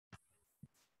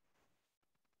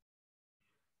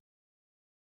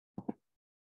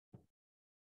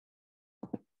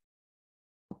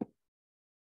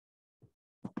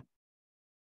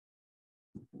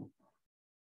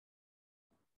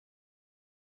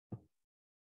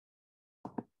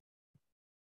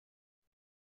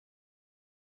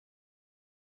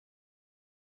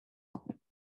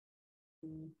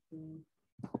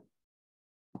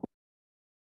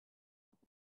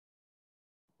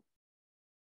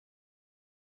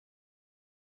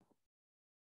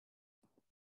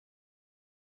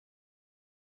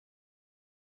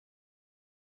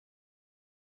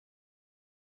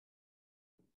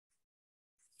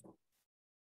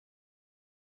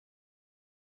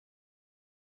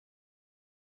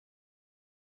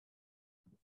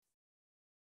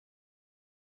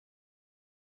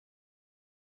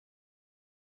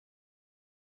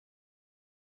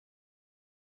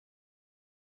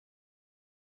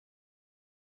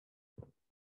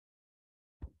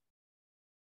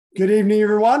Good evening,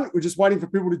 everyone. We're just waiting for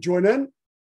people to join in.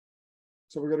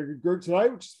 So we've got a good group today,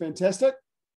 which is fantastic.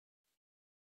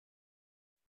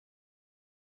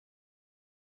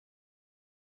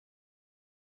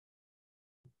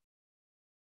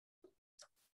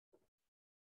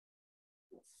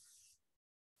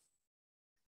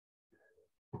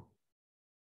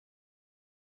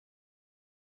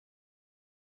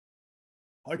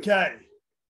 Okay.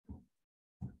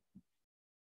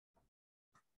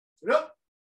 Sit up.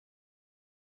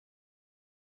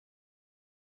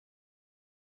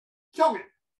 Kyungin,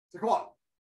 Taekwondo.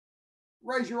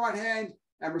 Raise your right hand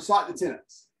and recite the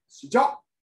tenets. Sujok,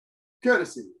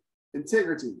 courtesy,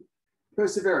 integrity,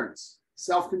 perseverance,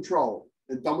 self-control,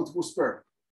 indomitable spirit.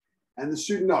 And the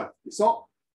student oath. Yesop,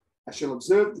 I shall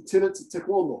observe the tenets of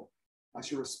Taekwondo. I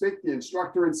shall respect the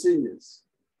instructor and seniors.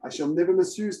 I shall never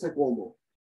misuse Taekwondo.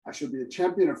 I shall be a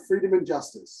champion of freedom and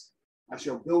justice. I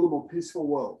shall build a more peaceful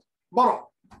world. Moro.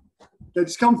 Okay,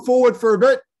 just come forward for a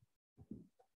bit.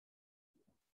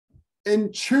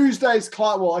 In Tuesday's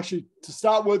class, well, actually, to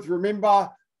start with, remember,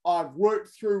 I've worked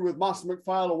through with Master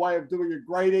McPhail a way of doing a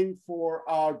grading for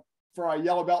our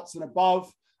yellow belts and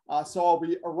above. So I'll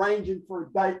be arranging for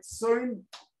a date soon.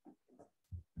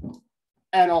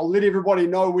 And I'll let everybody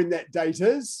know when that date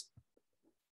is.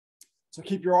 So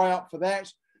keep your eye out for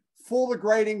that. For the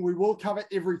grading, we will cover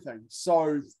everything.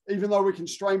 So even though we're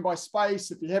constrained by space,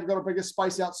 if you have got a bigger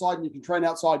space outside and you can train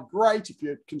outside, great. If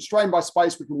you're constrained by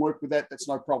space, we can work with that. That's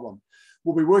no problem.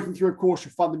 We'll be working through, of course,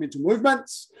 your fundamental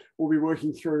movements. We'll be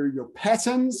working through your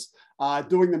patterns,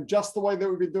 doing them just the way that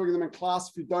we've been doing them in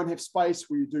class. If you don't have space,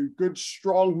 where you do good,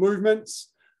 strong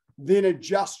movements, then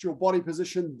adjust your body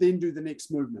position, then do the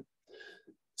next movement.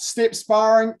 Step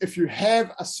sparring, if you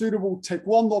have a suitable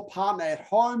Taekwondo partner at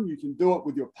home, you can do it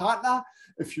with your partner.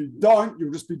 If you don't,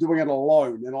 you'll just be doing it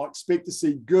alone. And I expect to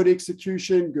see good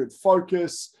execution, good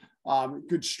focus,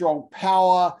 good strong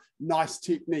power, nice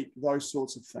technique, those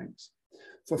sorts of things.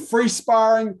 For free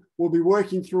sparring, we'll be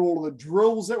working through all of the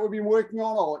drills that we've been working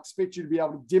on. I'll expect you to be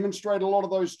able to demonstrate a lot of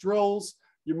those drills.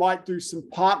 You might do some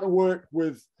partner work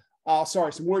with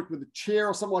some work with a chair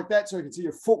or something like that, so you can see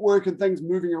your footwork and things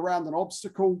moving around an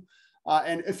obstacle.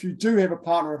 And if you do have a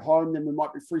partner at home, then we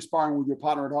might be free sparring with your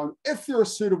partner at home if you're a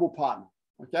suitable partner.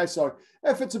 Okay, so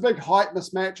if it's a big height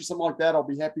mismatch or something like that, I'll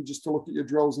be happy just to look at your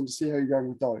drills and to see how you're going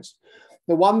with those.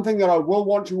 The one thing that I will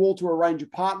want you all to arrange a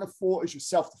partner for is your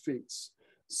self-defense.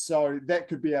 So that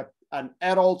could be an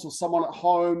adult or someone at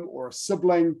home or a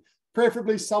sibling,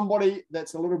 preferably somebody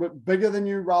that's a little bit bigger than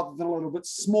you rather than a little bit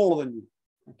smaller than you.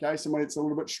 Okay, somebody that's a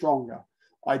little bit stronger,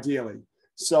 ideally.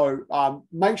 So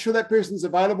make sure that person's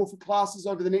available for classes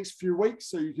over the next few weeks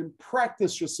so you can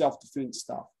practice your self-defense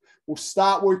stuff. We'll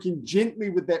start working gently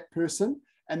with that person,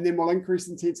 and then we'll increase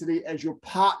intensity as your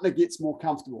partner gets more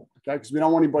comfortable, okay? Because we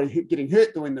don't want anybody getting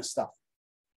hurt doing this stuff.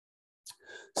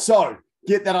 So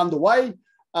get that underway.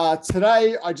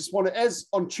 Today, I just want to, as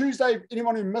on Tuesday,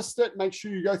 anyone who missed it, make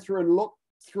sure you go through and look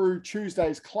through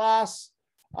Tuesday's class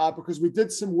because we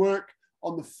did some work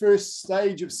on the first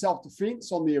stage of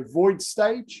self-defense, on the avoid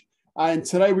stage. And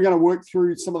today we're going to work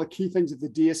through some of the key things of the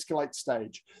de-escalate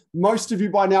stage. Most of you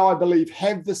by now, I believe,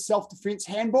 have the self-defense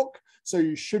handbook, so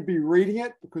you should be reading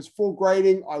it because for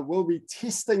grading, I will be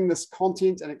testing this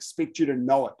content and expect you to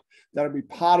know it. That'll be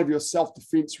part of your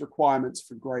self-defense requirements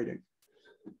for grading.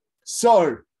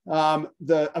 So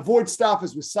the avoid stuff,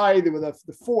 as we say, there were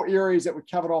the 4 areas that we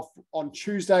covered off on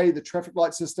Tuesday: the traffic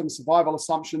light system, survival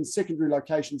assumptions, secondary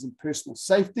locations, and personal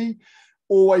safety.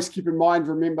 Always keep in mind,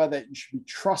 remember that you should be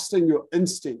trusting your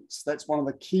instincts. That's one of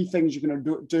the key things you're going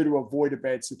to do to avoid a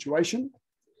bad situation.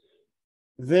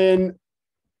 Then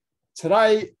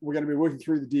today, we're going to be working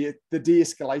through the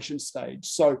de-escalation stage.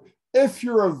 So if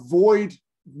your avoid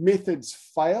methods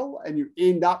fail and you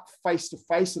end up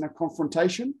face-to-face in a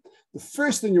confrontation, the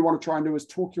first thing you want to try and do is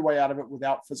talk your way out of it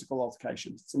without physical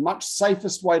altercations. It's a much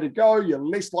safest way to go. You're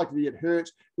less likely to get hurt,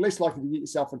 less likely to get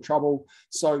yourself in trouble.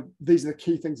 So these are the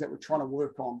key things that we're trying to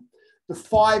work on. The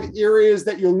 5 areas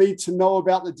that you'll need to know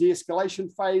about the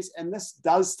de-escalation phase, and this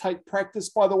does take practice,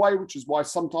 by the way, which is why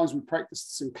sometimes we practice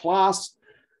this in class.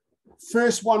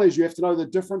 First one is you have to know the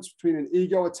difference between an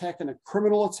ego attack and a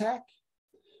criminal attack.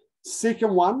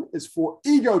 Second one is for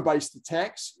ego-based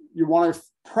attacks, you want to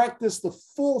practice the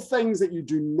 4 things that you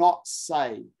do not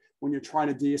say when you're trying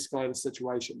to de-escalate a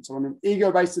situation. So in an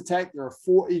ego-based attack, there are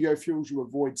 4 ego fuels you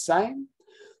avoid saying.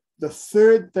 The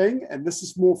third thing, and this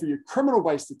is more for your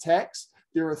criminal-based attacks,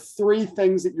 there are 3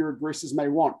 things that your aggressors may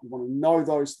want. You want to know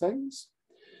those things.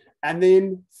 And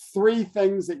then 3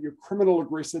 things that your criminal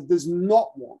aggressor does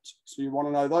not want. So you want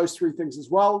to know those 3 things as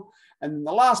well. And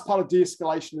the last part of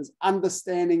de-escalation is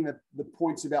understanding the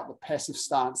points about the passive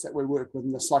stance that we work with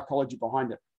and the psychology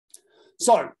behind it.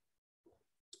 So,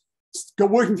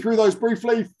 working through those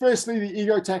briefly. Firstly, the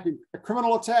ego attack and a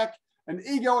criminal attack. An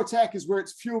ego attack is where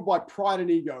it's fueled by pride and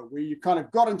ego, where you kind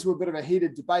of got into a bit of a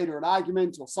heated debate or an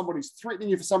argument, or somebody's threatening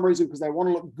you for some reason because they want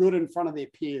to look good in front of their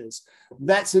peers.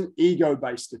 That's an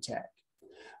ego-based attack.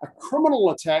 A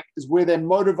criminal attack is where they're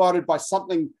motivated by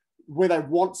something, where they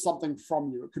want something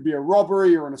from you. It could be a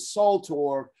robbery or an assault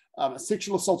or a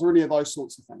sexual assault or any of those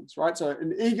sorts of things, right? So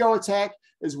an ego attack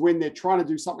is when they're trying to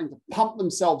do something to pump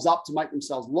themselves up to make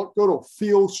themselves look good or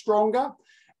feel stronger.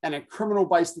 And a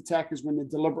criminal-based attack is when they're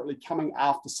deliberately coming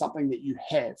after something that you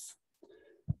have.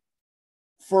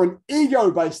 For an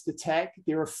ego-based attack,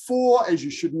 there are 4, as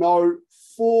you should know,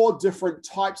 4 different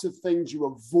types of things you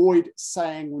avoid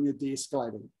saying when you're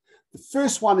de-escalating. The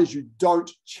first one is you don't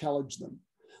challenge them.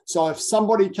 So if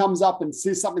somebody comes up and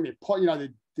says something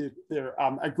they're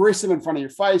aggressive in front of your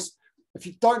face, if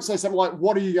you don't say something like,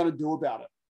 what are you going to do about it?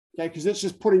 Okay, because it's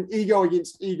just putting ego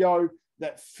against ego.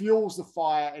 That fuels the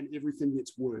fire and everything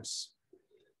gets worse.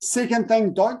 Second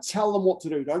thing, don't tell them what to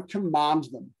do. Don't command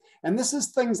them. And this is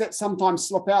things that sometimes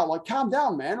slip out, like calm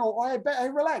down, man, or hey,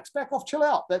 relax, back off, chill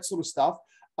out, that sort of stuff.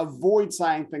 Avoid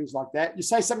saying things like that. You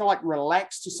say something like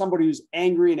relax to somebody who's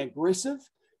angry and aggressive.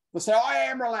 They'll say, I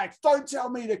am relaxed. Don't tell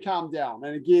me to calm down.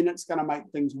 And again, it's going to make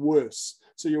things worse.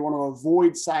 So you want to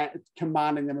avoid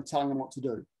commanding them or telling them what to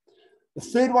do. The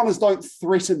third one is don't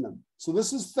threaten them. So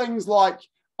this is things like,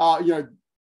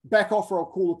 back off or I'll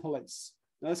call the police.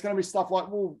 Now, it's going to be stuff like,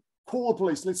 well, call the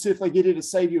police. Let's see if they get here to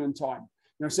save you in time.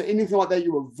 So anything like that,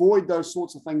 you avoid those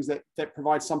sorts of things that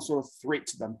provide some sort of threat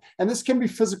to them. And this can be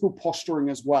physical posturing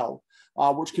as well,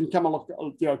 which can come a look,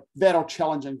 that or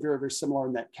challenging, very, very similar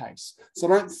in that case. So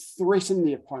don't threaten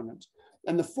the opponent.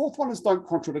 And the fourth one is don't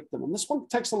contradict them. And this one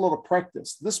takes a lot of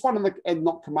practice. This one and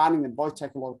not commanding them both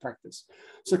take a lot of practice.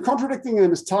 So contradicting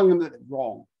them is telling them that they're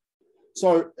wrong.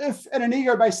 So if in an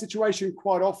ego-based situation,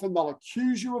 quite often they'll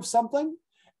accuse you of something,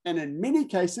 and in many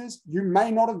cases, you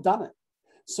may not have done it.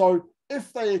 So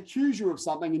if they accuse you of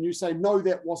something and you say, no,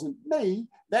 that wasn't me,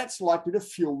 that's likely to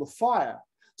fuel the fire.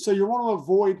 So you want to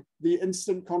avoid the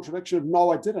instant contradiction of,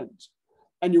 no, I didn't.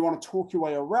 And you want to talk your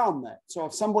way around that. So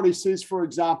if somebody says, for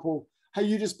example, hey,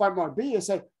 you just bumped my beer,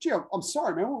 say, gee, I'm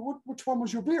sorry, man, which one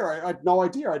was your beer? I had no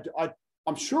idea.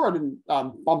 I'm sure I didn't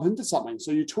bump into something.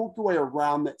 So you talk your way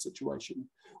around that situation.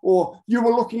 Or you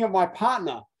were looking at my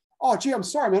partner. Oh, gee, I'm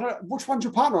sorry, man. Which one's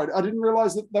your partner? I didn't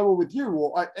realize that they were with you.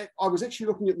 Or I was actually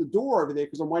looking at the door over there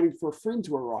because I'm waiting for a friend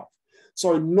to arrive.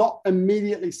 So not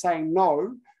immediately saying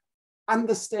no,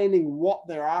 understanding what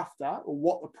they're after or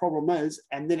what the problem is,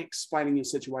 and then explaining your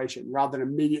situation rather than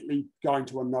immediately going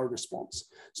to a no response.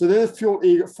 So they're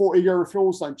the 4 ego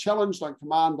fuels. Don't challenge, don't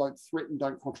command, don't threaten,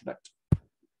 don't contradict.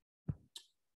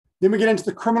 Then we get into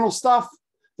the criminal stuff.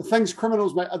 The things a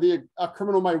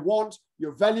criminal may want: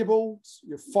 your valuables,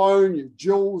 your phone, your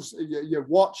jewels, your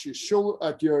watch, your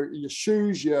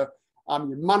shoes, your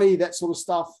money, that sort of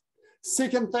stuff.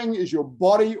 Second thing is your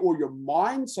body or your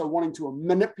mind. So wanting to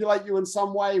manipulate you in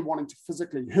some way, wanting to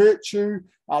physically hurt you.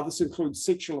 This includes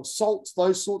sexual assaults,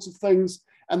 those sorts of things.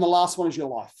 And the last one is your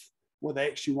life, where they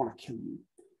actually want to kill you,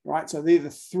 right? So they're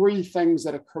the 3 things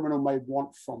that a criminal may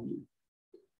want from you.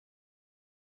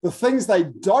 The things they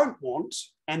don't want,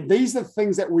 and these are the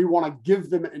things that we want to give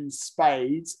them in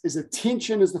spades, is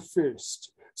attention is the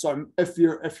first. So if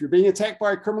you're being attacked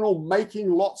by a criminal, making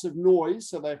lots of noise,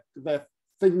 so they're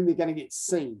thinking they're going to get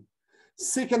seen.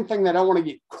 Second thing, they don't want to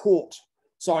get caught.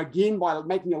 So again, by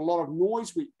making a lot of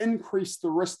noise, we increase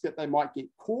the risk that they might get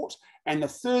caught. And the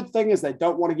third thing is they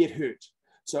don't want to get hurt.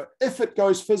 So if it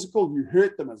goes physical, you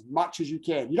hurt them as much as you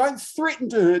can. You don't threaten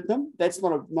to hurt them. That's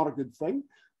not a good thing.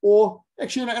 Or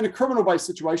actually, in a criminal-based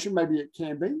situation, maybe it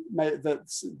can be.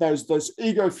 Those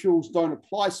ego fuels don't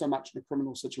apply so much in a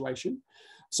criminal situation.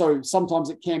 So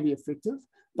sometimes it can be effective.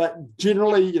 But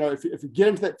generally, you know, if you get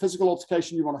into that physical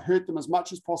altercation, you want to hurt them as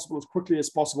much as possible, as quickly as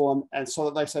possible, and so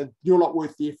that they say, you're not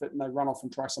worth the effort, and they run off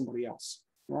and try somebody else,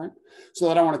 right? So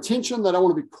they don't want attention, they don't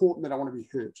want to be caught, and they don't want to be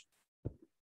hurt.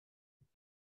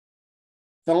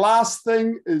 The last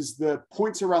thing is the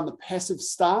points around the passive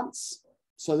stance.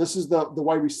 So this is the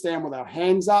way we stand with our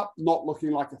hands up, not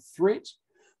looking like a threat.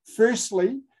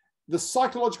 Firstly, the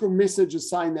psychological message is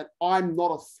saying that I'm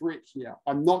not a threat here.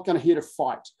 I'm not going to here to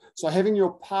fight. So having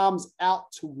your palms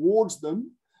out towards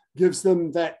them gives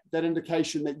them that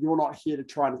indication that you're not here to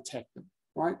try and attack them,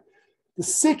 right? The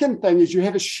second thing is you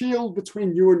have a shield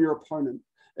between you and your opponent.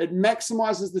 It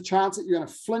maximizes the chance that you're going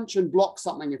to flinch and block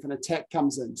something if an attack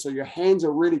comes in. So your hands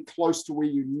are really close to where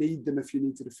you need them if you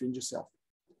need to defend yourself.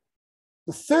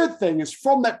 The third thing is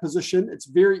from that position, it's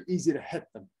very easy to hit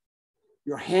them.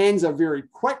 Your hands are very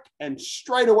quick, and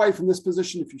straight away from this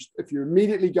position, if you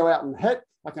immediately go out and hit,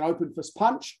 like an open fist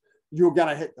punch, you're going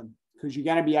to hit them because you're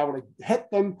going to be able to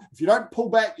hit them. If you don't pull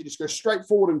back, you just go straight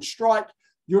forward and strike,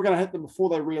 you're going to hit them before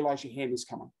they realize your hand is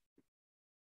coming.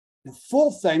 The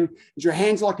fourth thing is your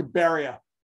hands are like a barrier.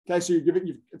 Okay, so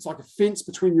it's like a fence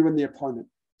between you and the opponent.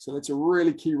 So that's a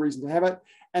really key reason to have it.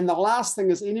 And the last thing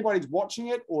is anybody's watching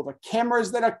it, or the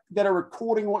cameras that are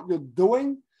recording what you're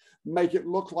doing, make it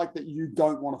look like that you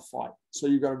don't want to fight. So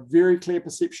you've got a very clear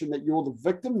perception that you're the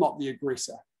victim, not the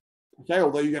aggressor. Okay,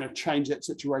 although you're going to change that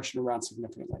situation around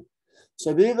significantly.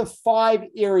 So they're the 5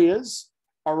 areas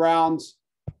around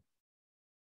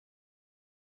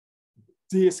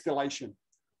de-escalation.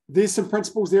 There's some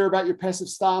principles there about your passive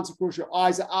stance. Of course, your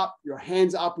eyes are up, your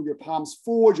hands are up with your palms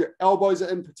forward, your elbows are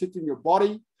in, protecting your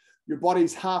body. Your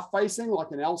body's half facing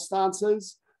like an L stance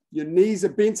is. Your knees are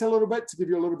bent a little bit to give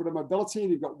you a little bit of mobility,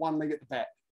 and you've got one leg at the back.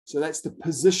 So that's the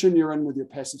position you're in with your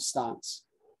passive stance.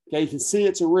 Okay, you can see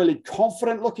it's a really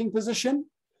confident looking position,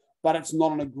 but it's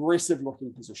not an aggressive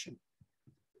looking position.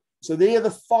 So they are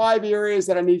the 5 areas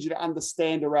that I need you to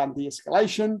understand around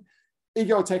de-escalation: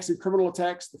 ego attacks and criminal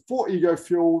attacks, the 4 ego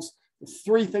fuels, the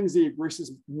 3 things the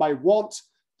aggressors may want,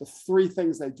 the 3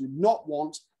 things they do not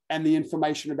want, and the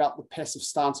information about the passive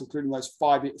stance, including those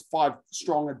 5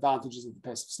 strong advantages of the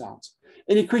passive stance.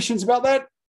 Any questions about that?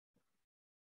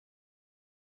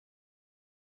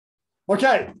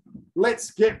 Okay,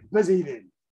 let's get busy then.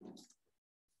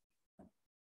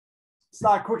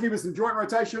 Start quickly with some joint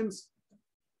rotations.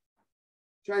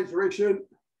 Change direction.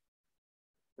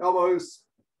 Elbows.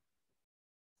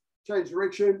 Change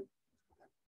direction.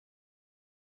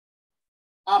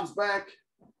 Arms back.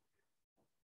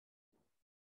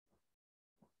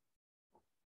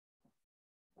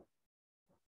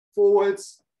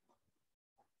 Forwards.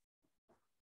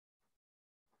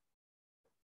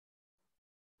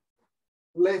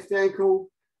 Left ankle.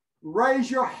 Raise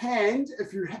your hand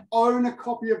if you own a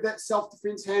copy of that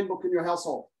self-defense handbook in your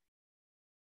household.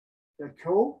 Okay,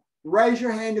 cool. Raise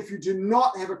your hand if you do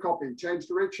not have a copy. Change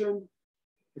direction.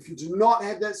 If you do not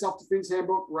have that self-defense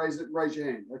handbook, raise your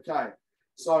hand. Okay.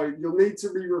 So you'll need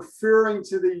to be referring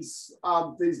to these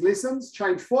lessons.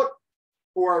 Change foot,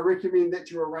 or I recommend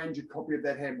that you arrange a copy of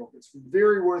that handbook. It's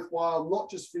very worthwhile, not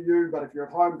just for you, but if you're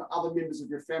at home, for other members of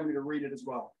your family to read it as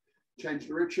well. Change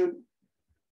direction.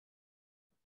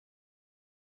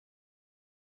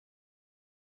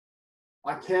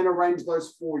 I can arrange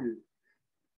those for you.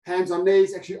 Hands on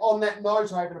knees. Actually, on that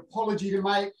note, I have an apology to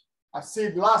make. I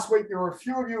said last week there were a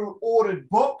few of you who ordered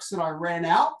books and I ran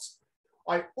out.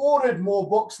 I ordered more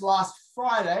books last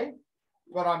Friday,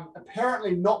 but I'm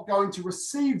apparently not going to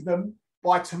receive them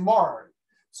by tomorrow.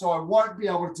 So I won't be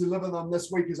able to deliver them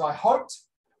this week as I hoped.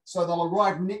 So they'll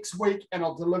arrive next week and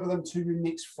I'll deliver them to you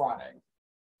next Friday.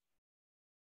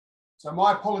 So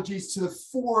my apologies to the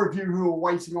 4 of you who are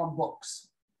waiting on books.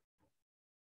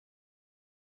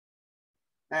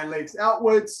 And legs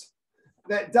outwards.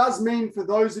 That does mean for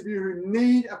those of you who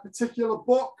need a particular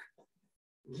book,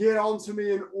 get on to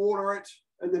me and order it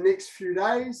in the next few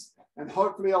days. And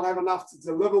hopefully I'll have enough to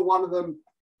deliver one of them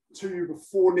to you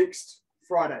before next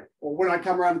Friday, or when I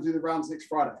come around to do the rounds next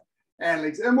Friday. And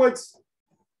legs inwards,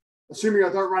 assuming I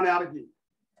don't run out again.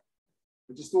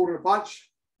 I just ordered a bunch,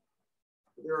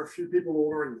 but there are a few people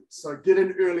ordering them. So get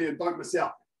in early and don't miss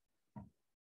out.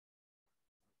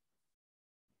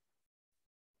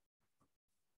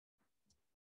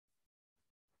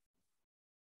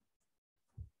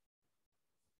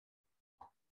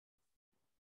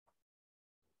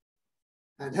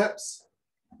 And hips.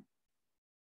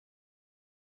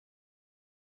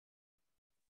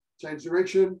 Change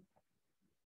direction.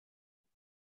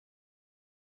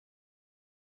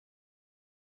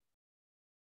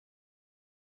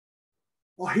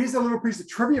 Well, here's a little piece of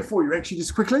trivia for you, actually,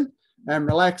 just quickly, and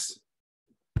relax.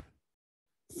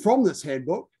 from this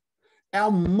handbook.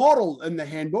 Our model in the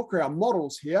handbook, or our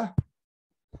models here,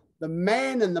 the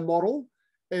man in the model,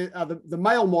 the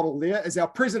male model there is our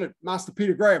president, Master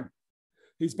Peter Graham.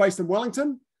 He's based in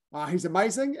Wellington. He's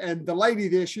amazing. And the lady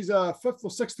there, she's a 5th or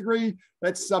 6th degree.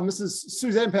 That's Mrs.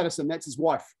 Suzanne Patterson. That's his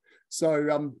wife.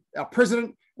 So our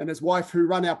president and his wife who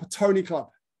run our Petone Club.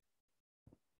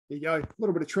 There you go. A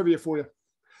little bit of trivia for you.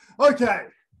 Okay.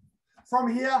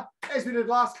 From here, as we did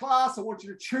last class, I want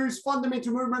you to choose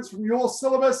fundamental movements from your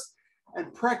syllabus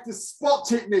and practice spot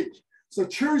technique. So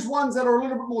choose ones that are a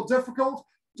little bit more difficult.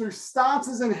 Do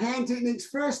stances and hand techniques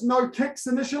first, no kicks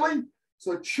initially.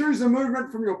 So choose a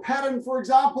movement from your pattern, for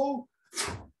example,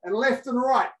 and left and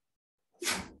right.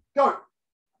 Go.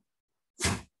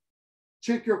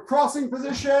 Check your crossing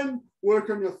position, work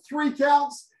on your 3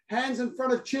 counts, hands in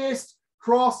front of chest,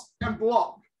 cross and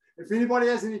block. If anybody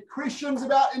has any questions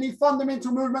about any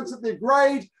fundamental movements at their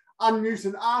grade, unmute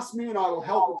and ask me and I will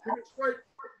help them demonstrate.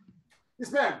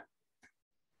 Yes, ma'am.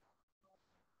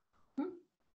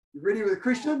 You ready with a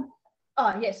question?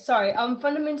 Oh, yes, sorry.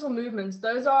 Fundamental movements,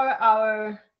 those are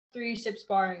our 3-step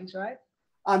sparrings, right?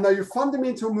 No, your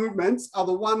fundamental movements are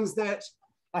the ones that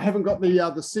I haven't got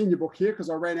the senior book here because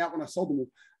I ran out when I sold them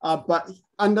all. But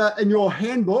in your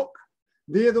handbook,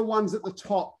 they're the ones at the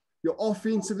top, your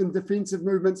offensive and defensive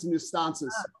movements and your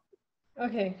stances.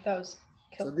 Okay, that was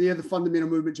cool. So they're the fundamental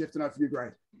movements you have to know for your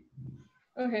grade.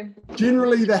 Okay.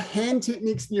 Generally, the hand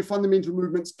techniques in your fundamental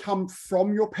movements come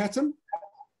from your pattern.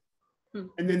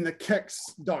 And then the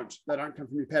kicks don't. They don't come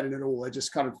from your pattern at all. They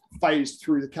just kind of phase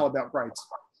through the color belt grades.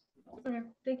 Okay,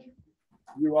 thank you.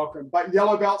 You're welcome. But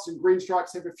yellow belts and green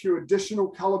stripes have a few additional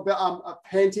color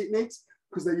hand techniques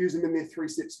because they use them in their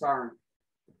 3-step sparring.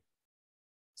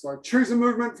 So choose a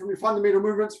movement from your fundamental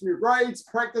movements from your grades.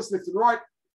 Practice left and right.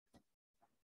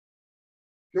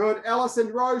 Good. Alice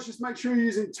and Rose, just make sure you're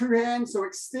using 2 hands. So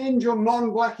extend your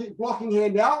non-blocking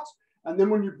hand out. And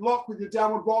then when you block with your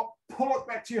downward block, pull it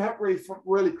back to your hip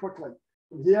really quickly.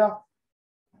 From here,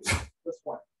 this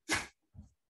way.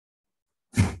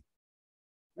 Okay,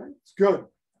 it's good.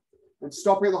 And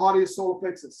stopping at the height of your solar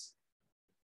plexus.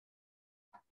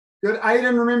 Good.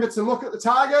 Aiden, remember to look at the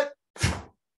target.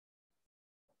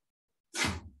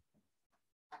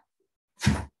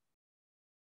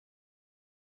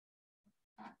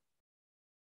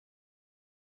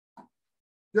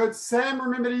 Good. Sam,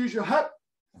 remember to use your hip.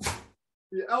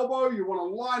 Your elbow, you want to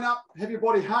line up, have your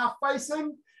body half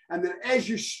facing, and then as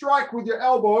you strike with your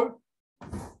elbow,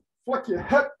 flick your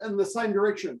hip in the same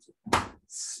direction.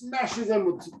 Smashes in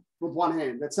with one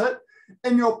hand. That's it.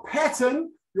 In your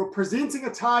pattern, you're presenting a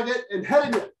target and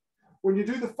hitting it. When you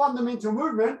do the fundamental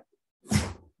movement,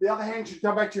 the other hand should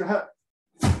come back to your hip.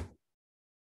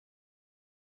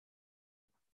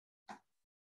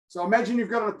 So imagine you've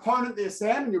got an opponent there,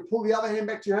 Sam, and you pull the other hand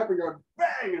back to your hip and go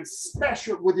bang and smash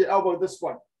it with your elbow this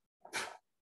way.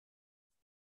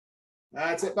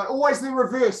 That's it. But always the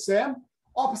reverse, Sam.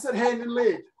 Opposite hand and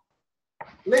leg.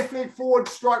 Left leg forward,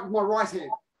 strike with my right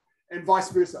hand, and vice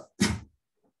versa.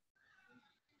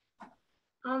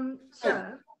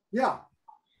 Sir. Yeah.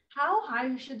 How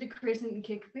high should the crescent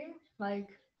kick be?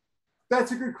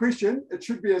 That's a good question. It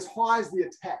should be as high as the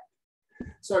attack.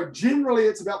 So generally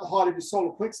it's about the height of your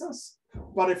solar plexus,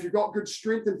 but if you've got good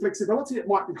strength and flexibility, it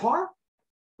might be higher.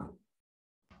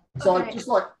 So okay.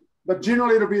 But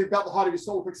generally it'll be about the height of your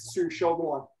solar plexus to your shoulder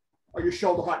line, or your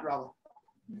shoulder height rather.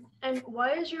 And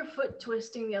why is your foot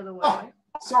twisting the other way? Oh,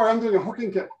 sorry, I'm doing a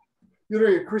hooking kick. You're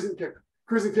doing a crescent kick.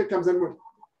 Crescent kick comes in with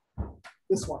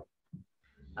this way.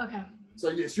 Okay. So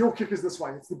yes, your kick is this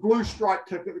way. It's the blue stripe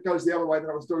kick that goes the other way that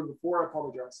I was doing before. I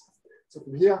apologize. So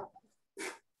from here,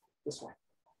 this way.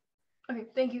 Okay,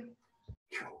 thank you.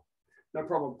 Cool. No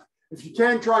problem. If you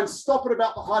can, try and stop it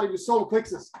about the height of your solar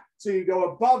plexus. So you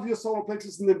go above your solar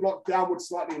plexus and then block downward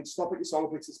slightly and stop at your solar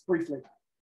plexus briefly.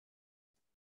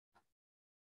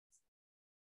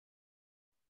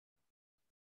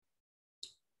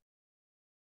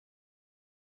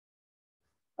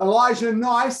 Elijah,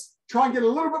 nice. Try and get a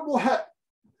little bit more hip.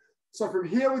 So from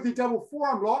here with your double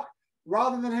forearm block,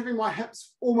 rather than having my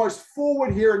hips almost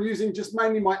forward here and using just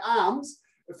mainly my arms,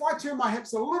 if I turn my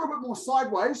hips a little bit more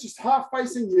sideways, just half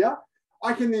facing here,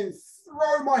 I can then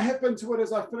throw my hip into it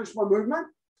as I finish my movement,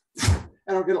 and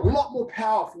I'll get a lot more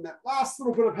power from that last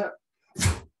little bit of hip.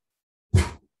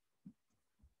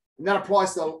 And that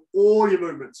applies to all your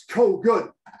movements. Cool, good.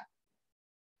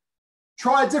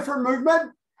 Try a different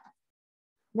movement.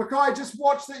 Mackay, just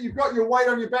watch that you've got your weight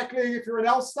on your back leg if you're in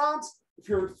L stance. If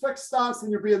you're in fixed stance,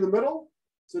 then you'll be in the middle.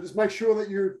 So just make sure that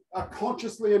you are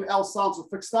consciously in L stance or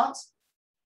fixed stance.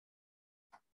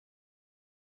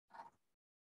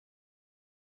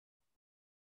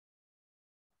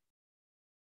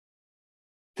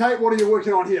 Kate, what are you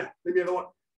working on here? Let me have a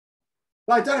look.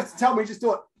 No, you don't have to tell me, just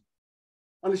do it.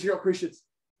 Unless you've got questions.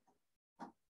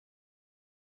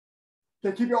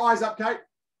 Okay, keep your eyes up, Kate.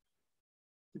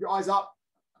 Keep your eyes up.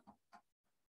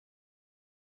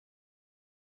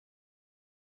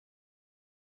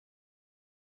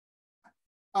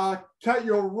 Kate,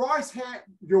 your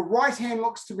right hand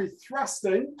looks to be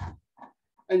thrusting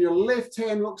and your left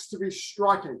hand looks to be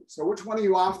striking. So which one are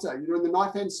you after? Are you doing the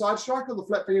knife hand side strike or the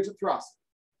flat fingertip thrust?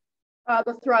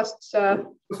 The thrust, sir.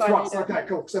 The thrust, okay,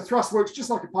 cool. So thrust works just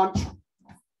like a punch.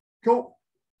 Cool.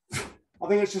 I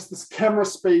think it's just this camera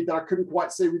speed that I couldn't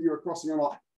quite see with you crossing or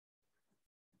not.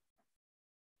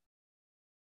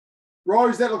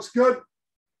 Rose, that looks good.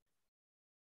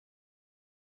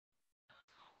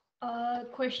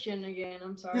 Question again.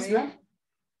 I'm sorry. Yes,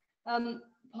 ma'am.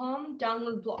 Palm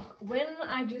downward block. When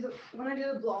I do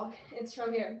the block, it's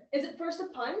from here. Is it first a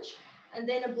punch and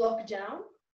then a block down?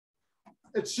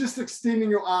 It's just extending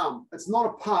your arm. It's not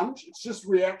a punch. It's just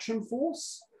reaction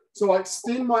force. So I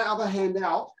extend my other hand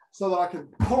out so that I can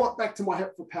pull it back to my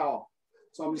hip for power.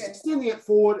 So I'm just extending it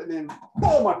forward and then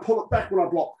boom, I pull it back when I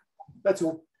block. That's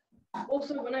all.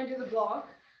 Also, when I do the block,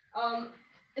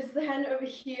 is the hand over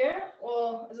here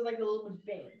or is it like a little bit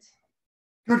bent?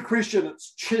 Good question.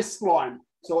 It's chest line.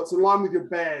 So it's in line with your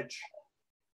badge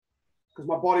because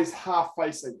my body's half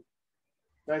facing.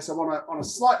 Okay, so on a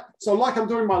slight, so like I'm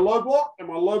doing my low block and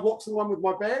my low block's in line with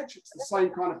my badge, it's the same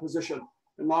kind of position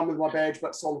in line with my badge,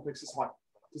 but solar plexus height.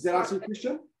 Does that answer your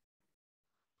question?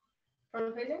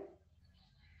 Front facing?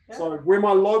 Yeah. So where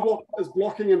my low block is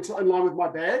blocking in line with my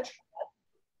badge,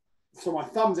 so my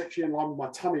thumb's actually in line with my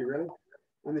tummy, really.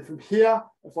 And then from here,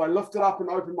 if I lift it up and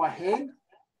open my hand,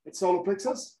 it's solar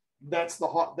plexus. That's the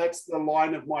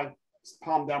line of my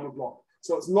palm downward block.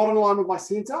 So it's not in line with my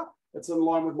center. It's in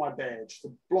line with my badge.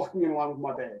 The blocking in line with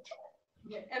my badge.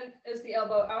 Yeah, and is the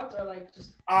elbow out or like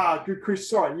just? Good question.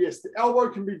 Sorry. Yes, the elbow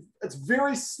can be. It's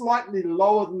very slightly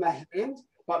lower than the hand,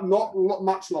 but not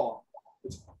much lower.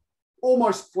 It's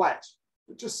almost flat,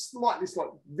 but just slightly,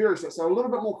 very slight. So a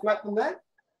little bit more flat than that.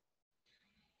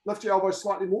 Lift your elbow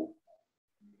slightly more.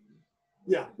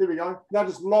 Yeah, there we go. Now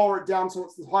just lower it down so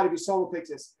it's the height of your solar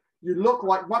plexus. You look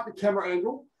like, might be camera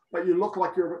angle, but you look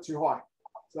like you're a bit too high.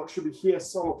 So it should be here,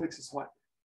 solar plexus height.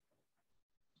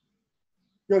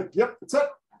 Good. Yep, that's it.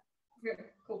 Okay,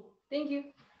 cool. Thank you.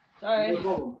 Sorry. No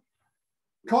problem.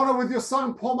 Connor, with your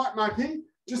son Pomaki,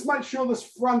 just make sure this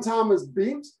front arm is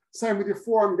bent. Same with your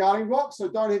forearm guarding block. So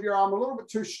don't have your arm a little bit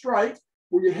too straight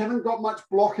where you haven't got much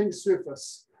blocking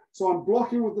surface. So I'm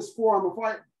blocking with this forearm. If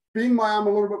I bend my arm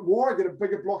a little bit more, I get a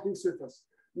bigger blocking surface.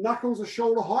 Knuckles are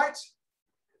shoulder height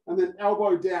and then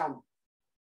elbow down.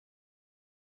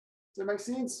 Does that make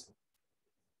sense?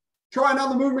 Try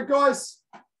another movement, guys.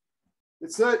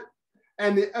 That's it.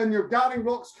 And your guarding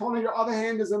blocks, Connor, your other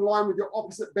hand is in line with your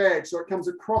opposite badge. So it comes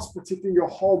across, protecting your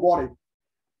whole body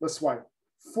this way.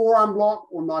 Forearm block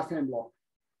or knife hand block.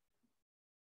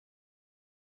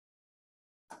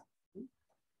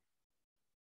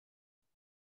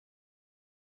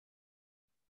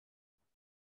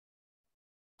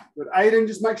 But Aiden,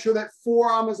 just make sure that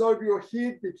forearm is over your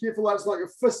head. Be careful that it's not your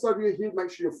fist over your head. Make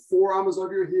sure your forearm is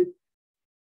over your head.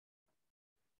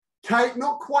 Kate,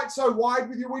 not quite so wide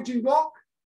with your wedging block.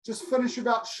 Just finish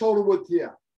about shoulder width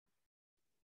here.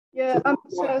 Yeah,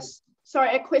 so,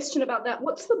 sorry, a question about that.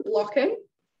 What's the blocking?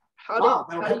 That'll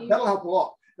help a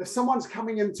lot. If someone's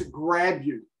coming in to grab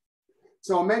you.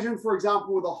 So imagine, for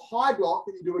example, with a high block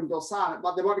that you do in Dosan,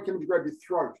 they might be coming to grab your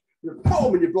throat. You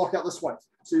boom, and you block out this way.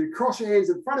 So you cross your hands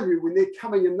in front of you when they're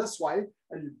coming in this way,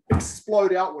 and you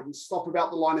explode outward and stop about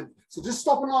the line. So just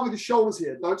stop in line with your shoulders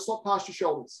here. Don't stop past your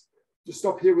shoulders. Just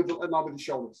stop here in line with your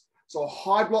shoulders. So a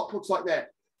high block looks like that.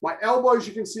 My elbows,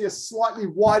 you can see, are slightly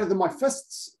wider than my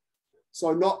fists.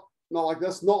 So not like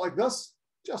this, not like this,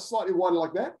 just slightly wider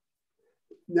like that.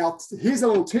 Now, here's a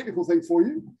little technical thing for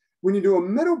you. When you do a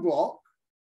middle block,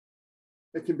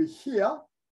 it can be here,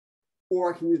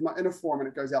 or I can use my inner forearm and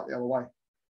it goes out the other way.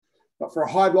 But for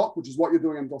a high block, which is what you're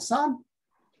doing in Dosan,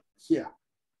 here.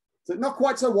 So not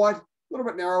quite so wide, a little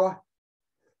bit narrower.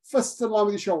 Fists in line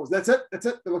with your shoulders. That's it. That's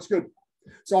it. That looks good.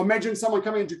 So imagine someone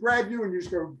coming in to grab you and you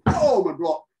just go, boom, and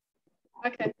block.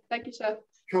 Okay. Thank you, sir.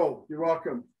 Cool. You're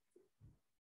welcome.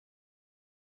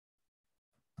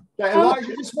 Okay,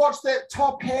 Elijah, just watch that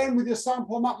top hand with your son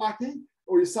Pomaki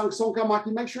or your son Sonka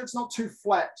Maki. Make sure it's not too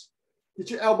flat. Get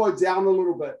your elbow down a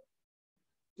little bit.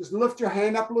 Just lift your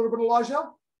hand up a little bit, Elijah.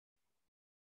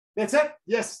 That's it.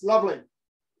 Yes, lovely.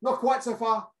 Not quite so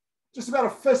far. Just about a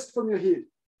fist from your head.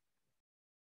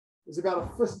 There's about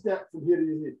a fist gap from here to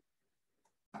your head.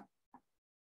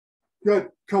 Good,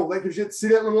 cool. That gives you, see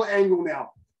that little angle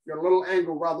now. You've got a little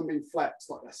angle rather than being flat. It's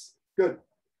like this. Good.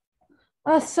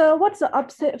 So what's the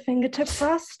upset fingertip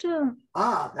thrust?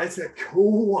 That's a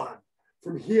cool one.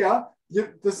 From here,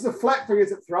 this is a flat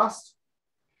fingertip thrust.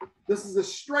 This is a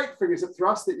straight fingertip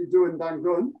thrust that you do in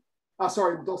Dangun.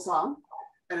 Dosan.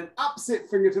 And an upset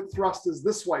fingertip thrust is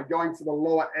this way, going for the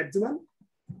lower abdomen.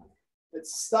 It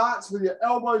starts with your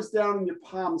elbows down and your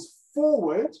palms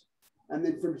forward. And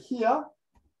then from here,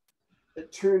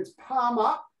 it turns palm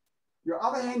up. Your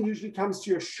other hand usually comes to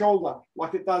your shoulder,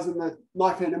 like it does in the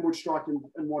knife hand inward strike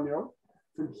in Wanyoro.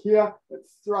 From here, it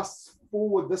thrusts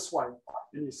forward this way,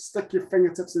 and you stick your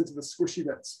fingertips into the squishy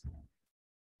bits.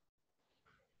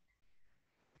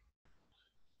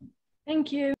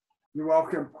 Thank you. You're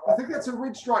welcome. I think that's a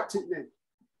red stripe technique.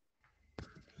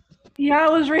 Yeah, I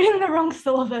was reading the wrong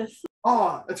syllabus.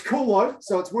 Oh, it's cool though,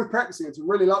 so it's worth practicing. It's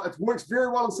really it works very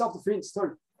well in self-defense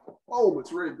too. Oh,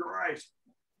 it's really great.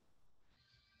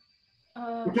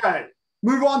 Okay,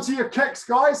 move on to your kicks,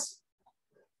 guys.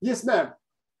 Yes, ma'am.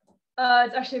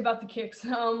 It's actually about the kicks.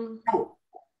 Cool.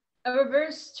 A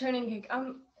reverse turning kick.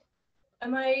 Am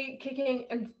I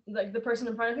kicking like the person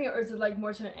in front of me, or is it like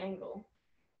more to an angle?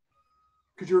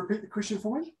 Could you repeat the question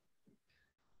for me?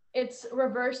 It's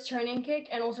reverse turning kick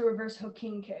and also reverse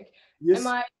hooking kick. Yes. Am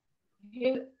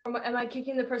I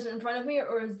kicking the person in front of me,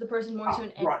 or is the person more to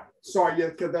an angle? Right. Sorry,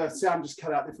 yeah, the sound just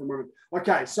cut out there for a moment.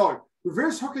 Okay, so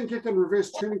reverse hooking kick and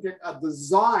reverse turning kick are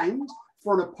designed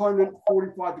for an opponent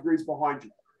 45 degrees behind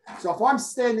you. So if I'm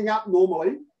standing up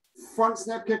normally, front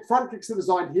kick are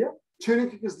designed here.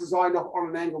 Turning kick is designed on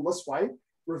an angle this way.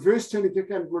 Reverse turning kick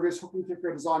and reverse hooking kick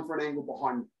are designed for an angle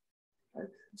behind me. Okay?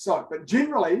 So, but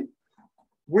generally,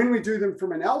 when we do them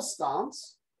from an L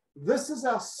stance, this is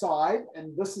our side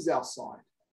and this is our side.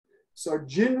 So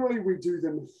generally we do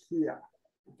them here.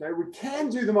 Okay, we can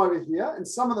do them over here, and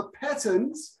some of the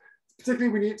patterns,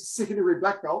 particularly when you get to secondary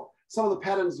black belt, some of the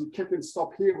patterns you kick and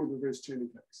stop here with reverse turning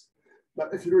kicks.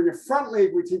 But if you're doing your front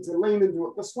leg, we tend to lean into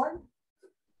it this way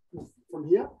from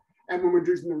here. And when we're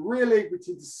doing the rear leg, we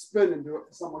tend to spin and do it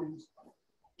for someone who's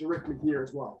directly here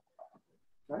as well.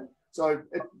 Okay, so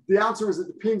the answer is it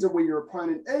depends on where your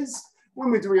opponent is. When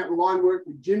we're doing it in line work,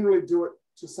 we generally do it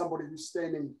to somebody who's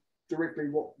standing directly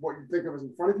what you think of as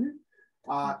in front of you.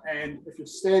 And if you're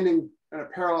standing in a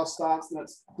parallel stance, then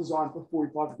it's designed for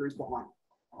 45 degrees behind.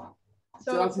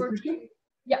 So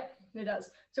yeah, it does.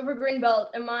 So for green belt,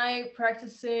 am I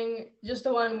practicing just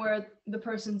the one where the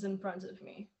person's in front of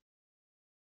me?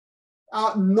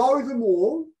 Know them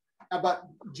all, but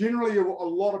generally a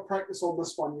lot of practice on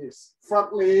this one, yes.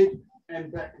 Front leg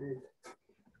and back leg.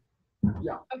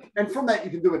 Yeah, okay. And from that you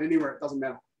can do it anywhere, it doesn't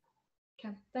matter.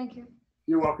 Okay, thank you.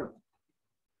 You're welcome.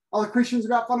 Other questions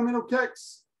about fundamental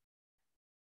kicks?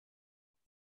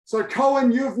 So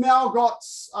Cohen, you've now got,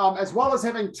 as well as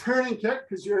having turning kick,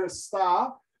 because you're a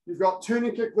star, you've got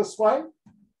turning kick this way.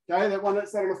 Okay, that one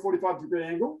that's at a 45-degree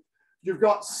angle. You've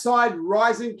got side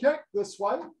rising kick this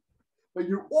way, but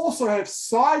you also have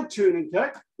side turning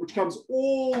kick, which comes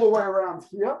all the way around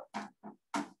here,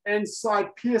 and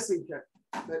side piercing kick,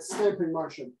 that stamping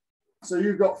motion. So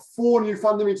you've got 4 new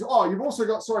fundamental. Oh, you've also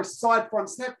got, side front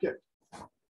snap kick.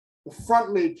 The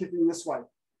front leg kicking this way.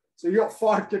 So you've got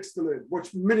 5 kicks to learn,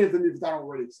 which many of them you've done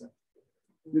already. So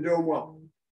you're doing well.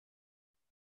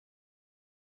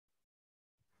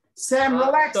 Sam,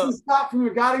 relax and start from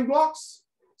your guarding blocks.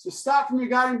 So start from your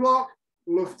guarding block,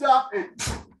 lift up and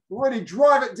really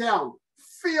drive it down.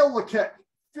 Feel the kick.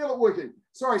 Feel it working.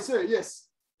 Sorry, sir. Yes.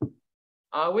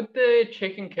 With the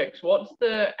chicken kicks, what's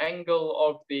the angle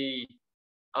of the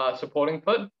supporting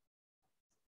foot?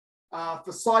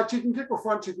 For side chicken kick or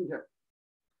front chicken kick?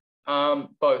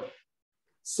 Both.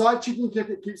 Side chicken kick,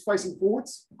 it keeps facing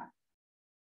forwards.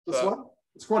 This one.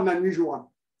 It's quite an unusual one.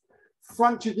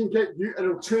 Front chicken kick,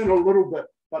 it'll turn a little bit,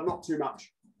 but not too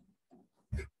much.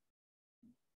 All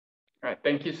right.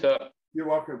 Thank you, sir. You're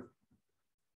welcome.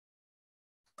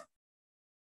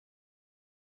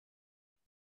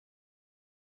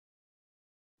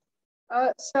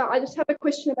 So I just have a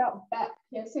question about back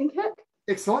piercing kick.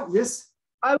 Excellent. Yes.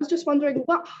 I was just wondering,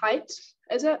 what height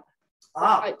is it?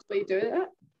 What height do we do it at?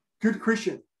 Good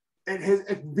question.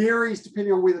 It varies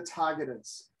depending on where the target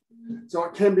is. So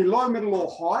it can be low, middle, or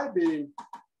high, being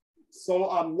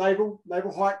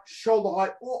navel height, shoulder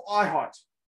height, or eye height.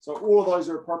 So all of those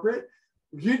are appropriate.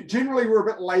 Generally, we're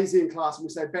a bit lazy in class when we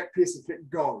say back piercing kick,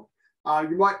 go.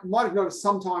 You might have noticed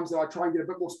sometimes that I try and get a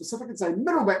bit more specific and say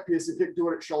middle back piercing kick, do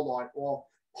it at shoulder height, or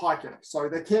high kick. So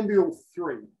they can be all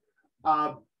 3.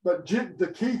 But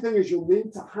the key thing is you'll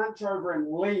need to hunch over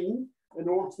and lean in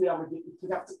order to be able to get your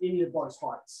kick up to any of those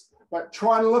heights. But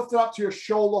try and lift it up to your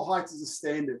shoulder height as a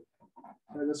standard.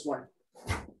 Go this way.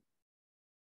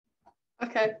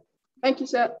 Okay. Thank you,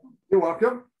 sir. You're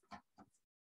welcome.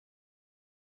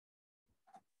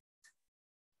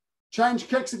 Change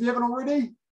kicks if you haven't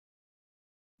already.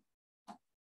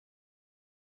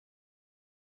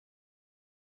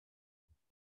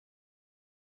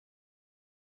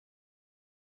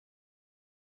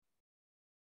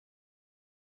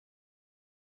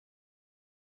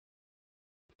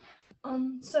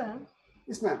 Sir.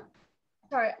 Yes, ma'am.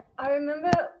 Sorry, I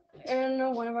remember in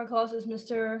one of our classes,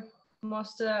 Mr.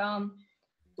 Master,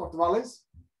 Dr. Valles?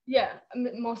 yeah,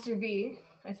 Master V,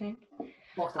 I think.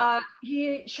 Doctor.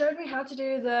 He showed me how to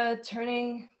do the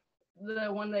turning,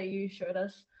 the one that you showed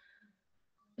us.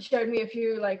 Showed me a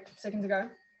few seconds ago,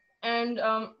 and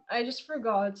I just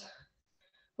forgot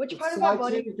which part of my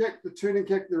body. Turning kick, the turning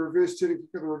kick, the reverse turning kick,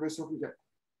 or the reverse hooking kick.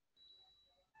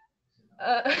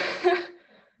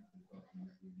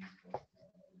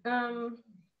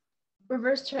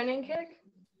 Reverse turning kick.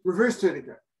 Reverse turning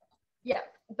kick.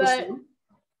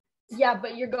 Yeah,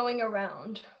 but you're going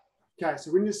around. Okay,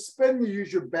 so when you spin, you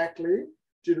use your back leg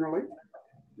generally.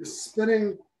 You're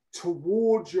spinning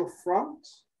towards your front.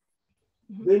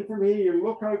 Then from here, you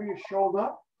look over your shoulder,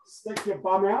 stick your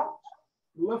bum out,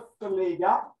 lift the leg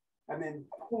up, and then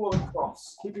pull it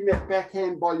across, keeping that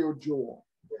backhand by your jaw.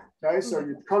 Okay, so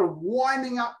you're kind of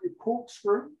winding up your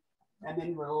corkscrew and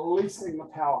then releasing the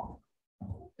power.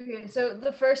 Okay, so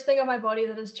the first thing on my body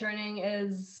that is turning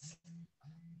is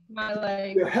my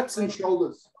leg. Your hips and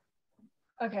shoulders.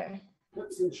 Okay.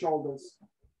 Hips and shoulders.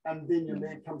 And then your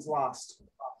leg comes last.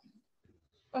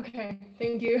 Okay,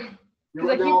 thank you. Because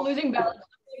I keep losing balance.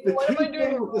 The What am I key doing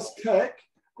thing with this kick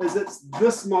is it's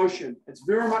this motion. It's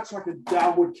very much like a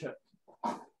downward kick.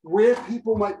 Where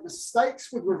people make mistakes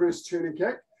with reverse turning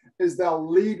kick is they'll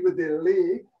lead with their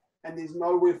leg and there's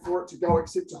nowhere for it to go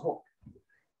except to hook.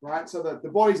 Right? So that the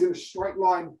body's in a straight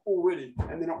line already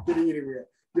and they're not getting anywhere.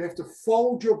 You have to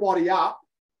fold your body up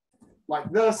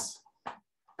like this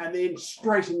and then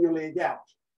straighten your leg out.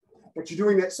 But you're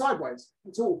doing that sideways.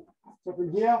 That's all. So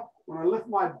from here, when I lift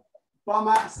my bum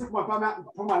out, stick my bum out and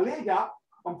pull my leg up,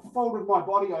 I'm folding my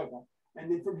body over.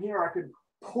 And then from here, I could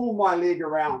pull my leg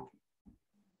around.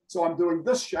 So I'm doing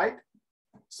this shape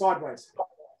sideways.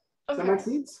 Does that make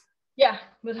sense? Yeah,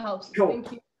 that helps. Cool.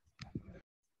 Thank you.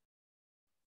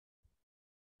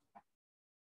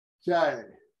 Okay.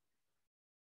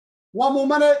 One more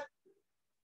minute.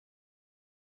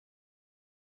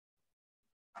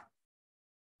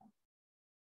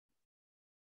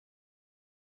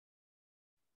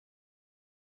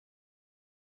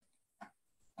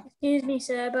 Excuse me,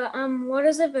 sir, but what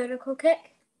is a vertical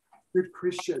kick? Good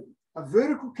question. A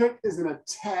vertical kick is an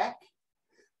attack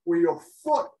where your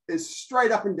foot is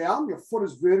straight up and down, your foot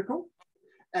is vertical,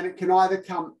 and it can either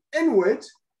come inward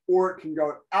or it can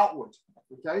go outward.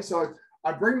 Okay, so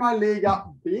I bring my leg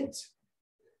up bent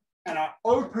and I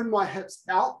open my hips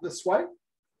out this way,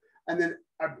 and then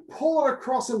I pull it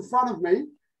across in front of me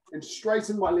and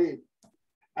straighten my leg,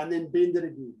 and then bend it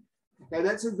again. Okay,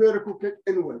 that's a vertical kick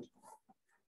inward.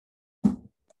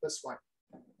 This way.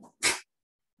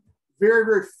 Very,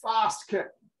 very fast kick.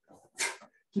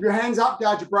 Keep your hands up,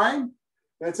 guard your brain.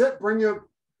 That's it. Bring your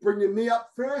knee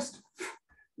up first,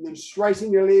 and then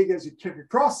straighten your leg as you kick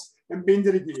across and bend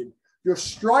it again. You're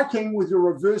striking with your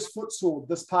reverse foot sword,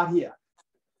 this part here.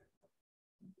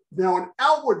 Now, an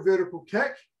outward vertical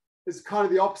kick is kind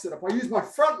of the opposite. If I use my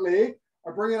front leg,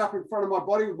 I bring it up in front of my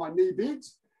body with my knee bent,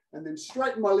 and then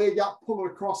straighten my leg up, pull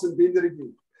it across, and bend it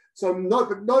again. So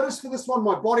notice for this one,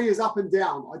 my body is up and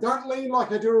down. I don't lean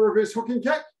like I do a reverse hooking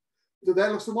kick. So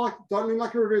that looks like, don't lean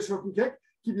like a reverse hooking kick.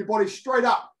 Keep your body straight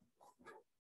up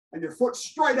and your foot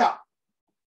straight up.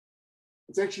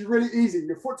 It's actually really easy.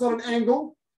 Your foot's on an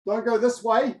angle. Don't go this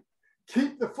way.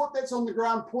 Keep the foot that's on the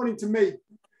ground pointing to me.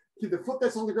 Keep the foot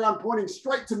that's on the ground pointing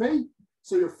straight to me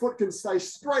so your foot can stay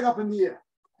straight up in the air.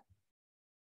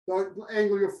 Don't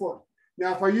angle your foot.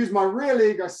 Now, if I use my rear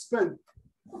leg, I spin.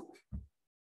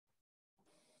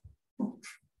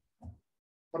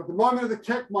 But at the moment of the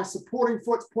kick, my supporting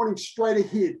foot's pointing straight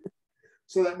ahead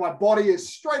so that my body is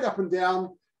straight up and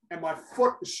down and my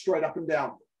foot is straight up and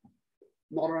down,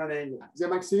 not on an angle. Does that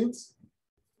make sense?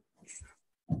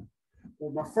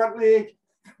 With my front leg,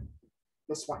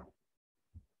 this way.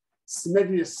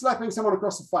 Maybe you're slapping someone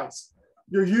across the face.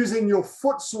 You're using your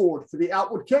foot sword for the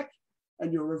outward kick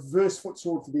and your reverse foot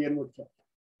sword for the inward kick.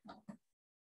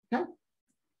 Okay?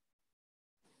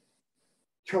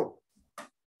 Cool.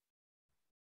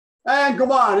 And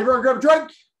come on, everyone grab a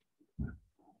drink.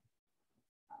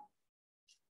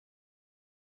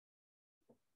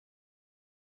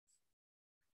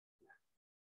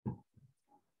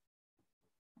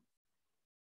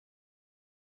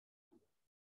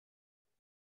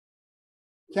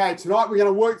 Okay, tonight we're going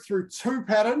to work through 2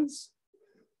 patterns.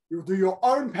 You'll do your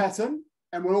own pattern,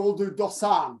 and we'll all do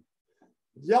dosan.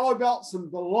 Yellow belts and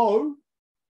below,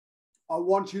 I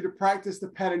want you to practice the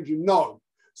patterns you know.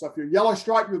 So if you're yellow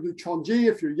stripe, you'll do chonji.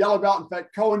 If you're yellow belt, in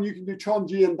fact, Koen, you can do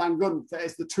chonji and dangun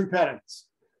as the 2 patterns.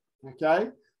 Okay,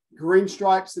 green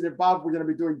stripes and above, we're going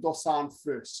to be doing dosan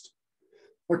first.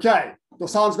 Okay,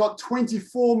 dosan's got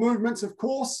 24 movements, of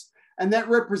course, and that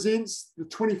represents the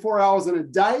 24 hours in a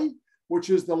day, which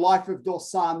is the life of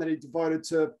Dosan that he devoted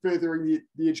to furthering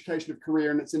the education of Korea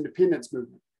and its independence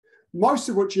movement. Most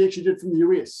of which he actually did from the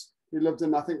US. He lived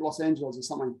in, I think, Los Angeles or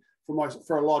something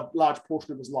for a large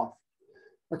portion of his life.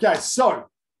 Okay, so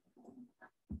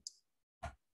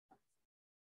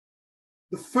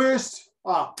the first,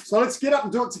 so let's get up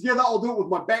and do it together. I'll do it with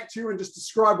my back to you and just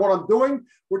describe what I'm doing,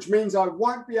 which means I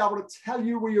won't be able to tell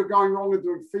you where you're going wrong and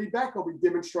doing feedback. I'll be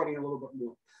demonstrating a little bit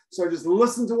more. So just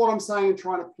listen to what I'm saying and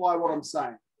try and apply what I'm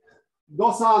saying.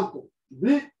 Dosan,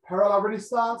 parallel ready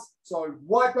stance. So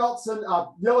white belts and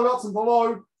yellow belts and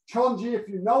below, chonji if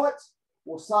you know it,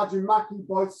 or sajumaki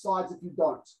both sides if you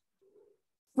don't.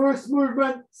 First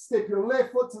movement, step your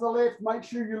left foot to the left. Make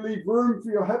sure you leave room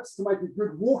for your hips to make a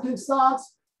good walking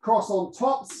stance. Cross on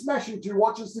top, smashing 2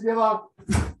 watches together.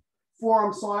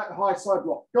 Forearm high side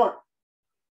block. Go.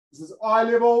 This is eye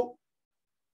level.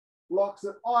 Blocks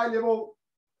at eye level.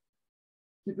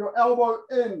 Keep your elbow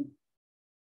in.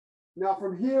 Now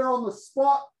from here on the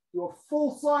spot, do a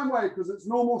full sine wave because it's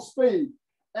normal speed.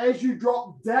 As you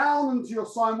drop down into your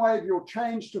sine wave, you'll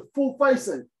change to full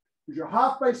facing. Because you're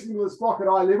half facing with this block at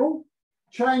eye level.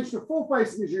 Change to full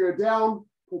facing as you go down,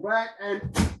 pull back, and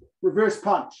reverse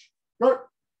punch. Go.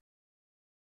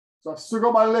 So I've still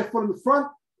got my left foot in the front.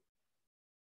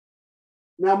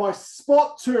 Now my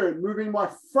spot turn, moving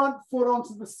my front foot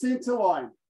onto the center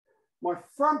line. My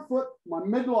front foot, my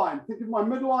midline. Think of my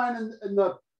midline in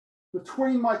the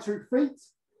between my 2 feet,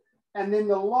 and then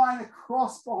the line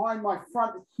across behind my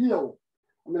front heel.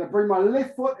 I'm going to bring my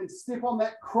left foot and step on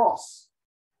that cross.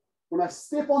 When I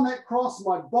step on that cross,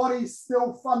 my body's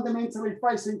still fundamentally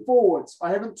facing forwards. I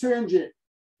haven't turned yet.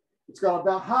 It's got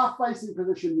about half facing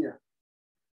position here.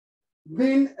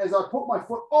 Then, as I put my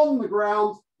foot on the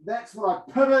ground, that's when I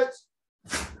pivot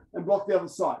and block the other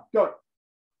side. Go.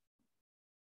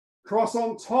 Cross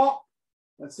on top.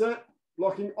 That's it.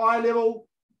 Blocking eye level.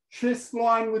 Chest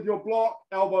line with your block.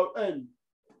 Elbow in.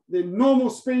 Then normal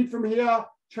speed from here.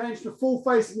 Change to full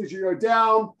facing as you go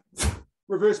down.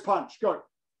 Reverse punch. Go.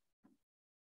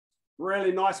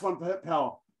 Really nice one for hip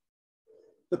power.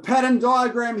 The pattern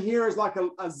diagram here is like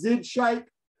a Z shape.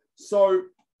 So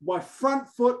my front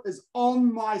foot is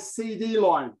on my CD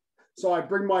line. So I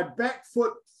bring my back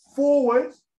foot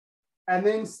forward and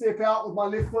then step out with my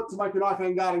left foot to make a knife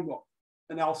hand guarding block.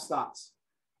 An L stance.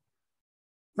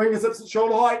 Fingertips at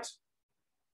shoulder height.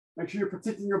 Make sure you're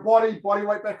protecting your body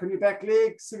weight back on your back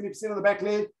leg, 70% of the back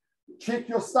leg. Check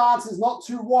your stance is not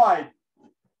too wide.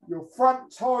 Your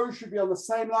front toe should be on the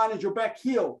same line as your back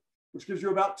heel, which gives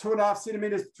you about 2.5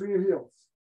 centimeters between your heels.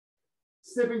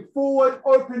 Stepping forward,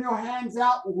 open your hands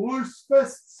out, loose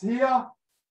fists here.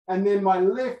 And then my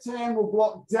left hand will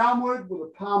block downward with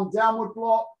a palm downward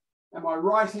block. And my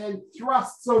right hand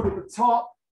thrusts over the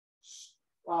top.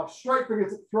 Straight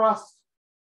fingertip thrust.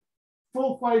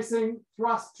 Full facing,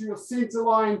 thrust to your center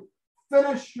line.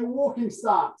 Finish your walking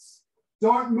stance.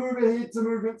 Don't move ahead to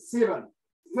movement 7.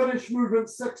 Finish movement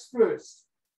 6 first.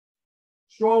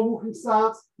 Strong walking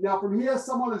stance. Now from here,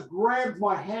 someone has grabbed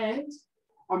my hand.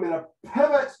 I'm going to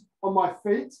pivot on my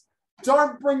feet.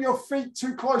 Don't bring your feet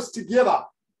too close together.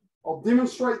 I'll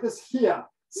demonstrate this here.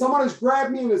 Someone has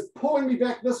grabbed me and is pulling me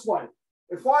back this way.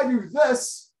 If I do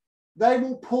this, they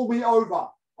will pull me over.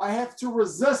 I have to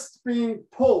resist being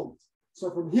pulled.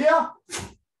 So from here,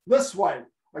 this way.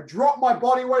 I drop my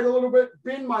body weight a little bit,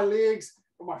 bend my legs,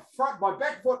 but my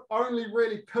back foot only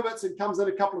really pivots and comes in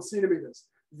a couple of centimeters.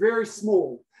 Very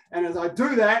small. And as I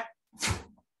do that,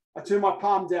 I turn my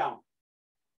palm down.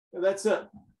 So that's it.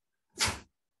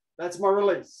 That's my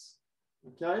release.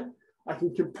 Okay. I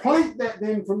can complete that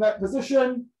then from that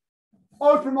position.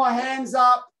 Open my hands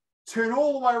up, turn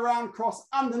all the way around, cross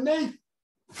underneath,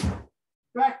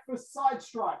 back for side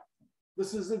strike.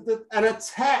 This is an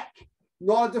attack,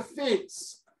 not a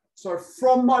defense. So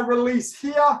from my release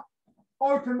here,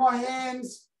 open my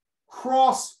hands,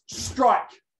 cross, strike.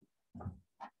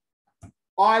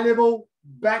 Eye level,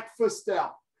 back fist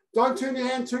out. Don't turn your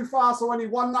hand too far so only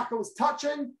one knuckle is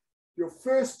touching. Your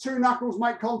first 2 knuckles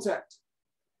make contact.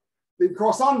 Then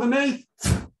cross underneath,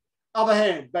 other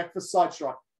hand, back fist side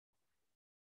strike.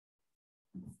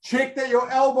 Check that your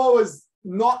elbow is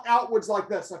not outwards like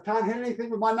this. I can't hit anything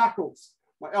with my knuckles.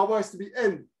 My elbow has to be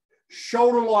in.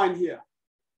 Shoulder line here.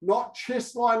 Not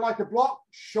chest line like a block,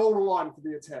 shoulder line for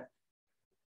the attack.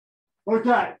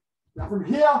 Okay, now from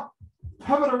here,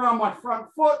 pivot around my front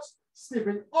foot,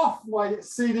 stepping off my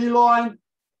CD line.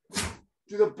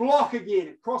 Do the block again.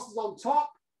 It crosses on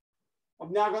top.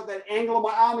 I've now got that angle on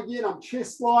my arm again. I'm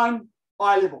chest line,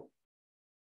 eye level.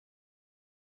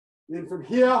 Then from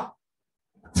here,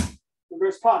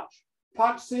 reverse punch.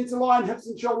 Punch, center line, hips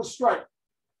and shoulders straight.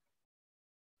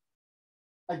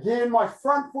 Again, my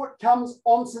front foot comes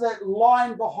onto that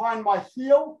line behind my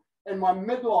heel and my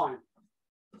midline.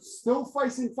 Still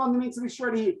facing fundamentally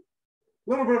straight ahead. A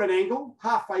little bit of an angle,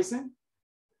 half facing.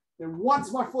 Then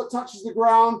once my foot touches the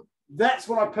ground, that's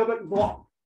when I pivot and block.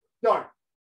 Go.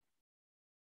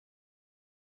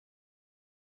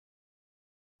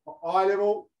 Eye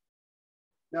level.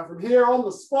 Now from here on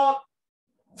the spot,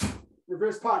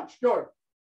 reverse punch. Go.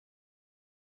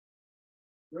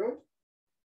 Good.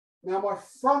 Now my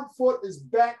front foot is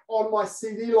back on my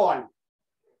CD line.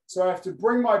 So I have to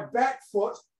bring my back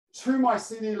foot to my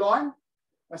CD line.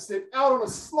 I step out on a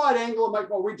slight angle and make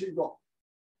my wedging block.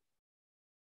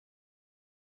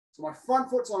 So my front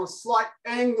foot's on a slight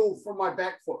angle from my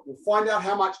back foot. We'll find out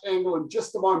how much angle in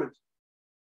just a moment.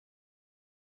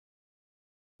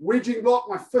 Wedging block,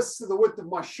 my fists to the width of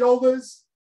my shoulders.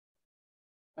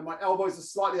 And my elbows are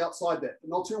slightly outside that, but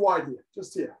not too wide here,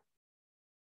 just here.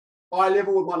 Eye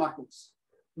level with my knuckles.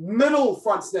 Middle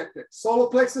front snap kick, solar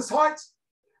plexus height,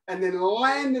 and then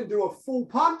land and do a full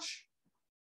punch.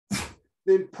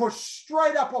 Then push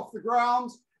straight up off the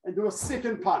ground and do a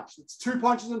second punch. It's 2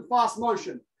 punches in fast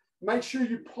motion. Make sure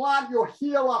you plant your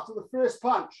heel after the first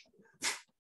punch.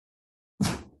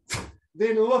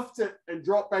 Then lift it and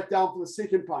drop back down for the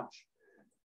second punch.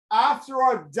 After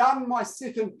I've done my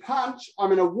second punch,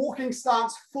 I'm in a walking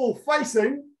stance full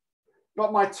facing,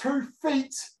 but my 2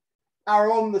 feet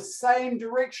are on the same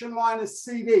direction line as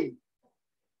CD.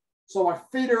 So my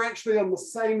feet are actually on the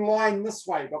same line this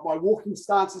way, but my walking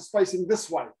stance is facing this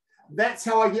way. That's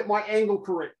how I get my angle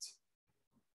correct.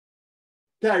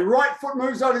 Okay, right foot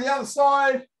moves over the other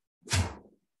side.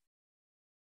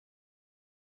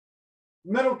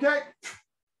 Middle kick,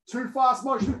 2 fast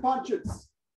motion punches.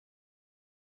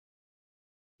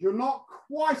 You're not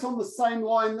quite on the same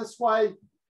line this way,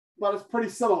 but it's pretty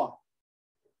similar.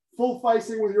 Full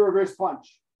facing with your reverse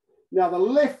punch. Now the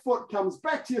left foot comes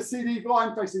back to your CD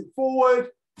line facing forward.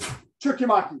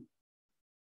 Chukimaki.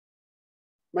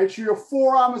 Make sure your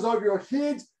forearm is over your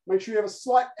head. Make sure you have a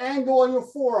slight angle on your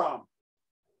forearm.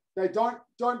 Okay,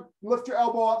 don't lift your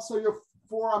elbow up so your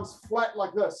forearm's flat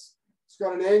like this. It's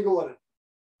got an angle in it.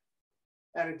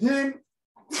 And again,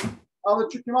 other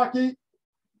Chukimaki.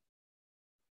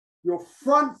 Your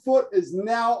front foot is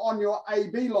now on your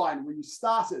AB line where you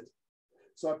started.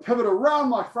 So I pivot around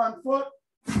my front foot,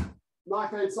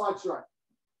 knife hand side straight.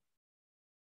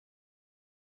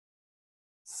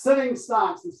 Sitting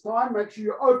stance this time. Make sure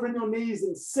you open your knees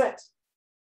and sit.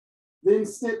 Then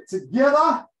step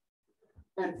together.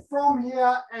 And from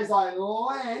here, as I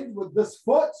land with this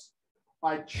foot,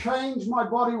 I change my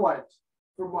body weight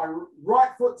from my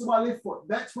right foot to my left foot.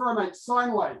 That's where I make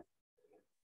sine wave.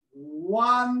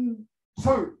 1,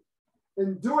 2.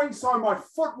 In doing so, my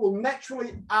foot will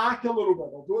naturally arc a little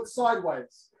bit. I'll do it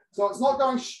sideways. So it's not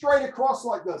going straight across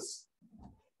like this.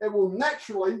 It will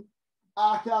naturally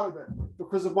arc out of it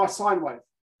because of my sine wave.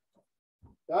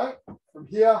 Okay? From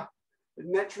here, it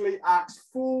naturally arcs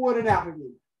forward and out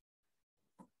again.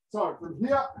 So from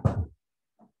here,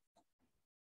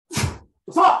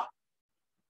 stop.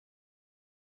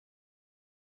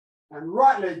 And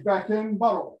right leg back in,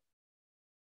 buttle.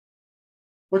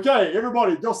 Okay,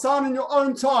 everybody, Dosan in your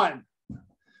own time.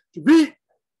 To beat.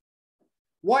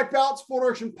 White belts, full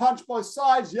direction punch both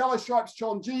sides, yellow stripes,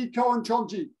 Chonji, Koen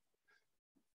Chonji.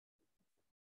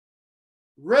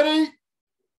 Ready?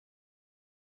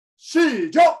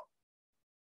 Shijo.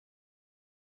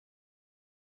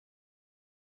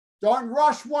 Don't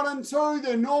rush 1 and 2,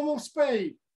 they're normal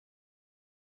speed.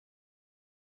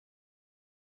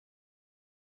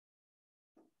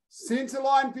 Center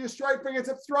line for your straight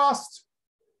fingertip thrust,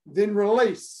 then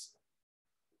release.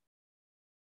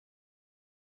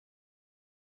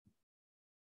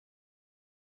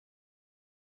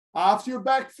 After your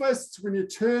back fists, when you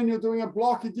turn, you're doing a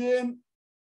block again.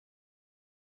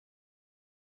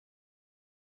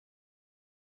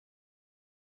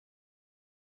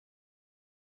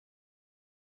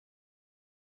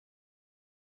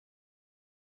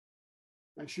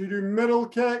 Make sure you do middle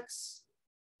kicks.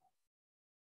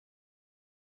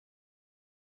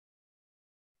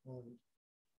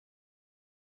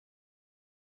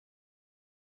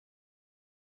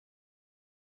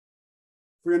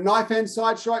 For your knife hand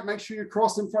side strike, make sure you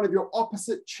cross in front of your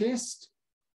opposite chest.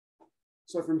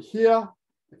 So from here,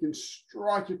 I can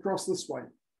strike across this way,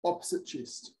 opposite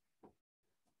chest.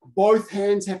 Both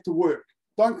hands have to work.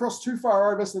 Don't cross too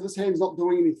far over so this hand's not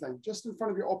doing anything. Just in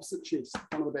front of your opposite chest, in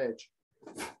front of the badge.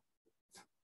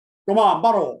 Come on,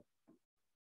 buttle.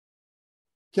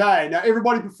 Okay, now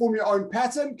everybody perform your own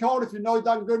pattern. Cold, if you know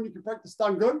Dungun, you can practice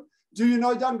Dungun. Do you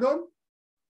know Dungun?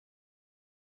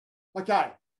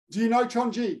 Okay. Do you know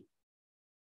Chonji?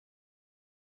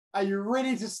 Are you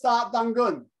ready to start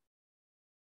Dungun?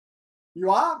 You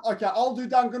are? Okay, I'll do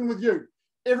Dungun with you.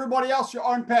 Everybody else, your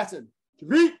own pattern.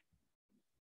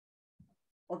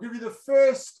 I'll give you the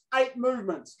first 8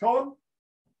 movements. Colin.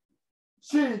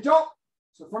 Shi, drop.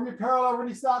 So from your parallel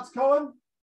really starts, Colin.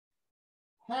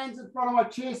 Hands in front of my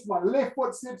chest. My left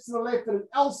foot steps to the left in an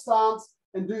L stance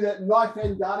and do that knife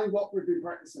hand guarding block we've been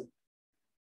practicing.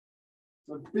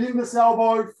 So bend this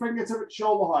elbow, fingertip at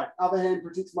shoulder height. Other hand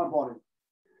protects my body.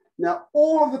 Now,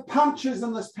 all of the punches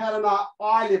in this pattern are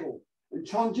eye level. In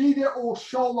Chonji, they're all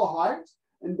shoulder height.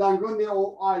 In Dungun, they're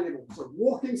all eye level. So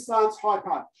walking stance, high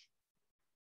punch.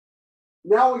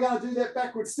 Now we're going to do that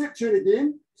backward step turn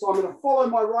again. So I'm going to follow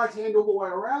my right hand all the way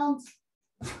around.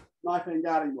 Knife hand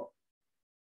guarding block.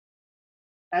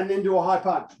 And then do a high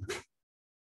punch.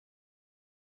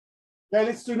 Okay,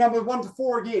 let's do number 1 to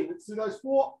 4 again. Let's do those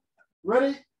 4.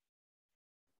 Ready?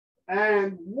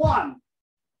 And 1.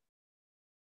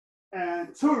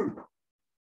 And 2.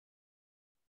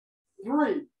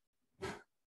 3.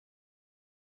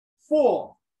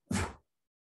 4.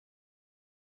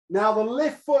 Now the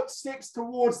left foot steps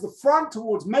towards the front,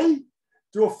 towards me.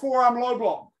 Do a forearm low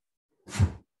block.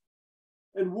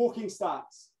 And walking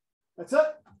stance. That's it.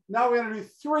 Now we're going to do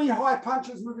 3 high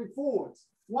punches moving forwards.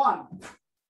 1.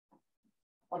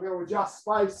 I'll be able to adjust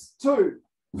space. 2.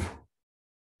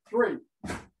 3.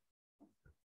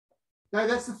 Okay,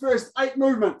 that's the first 8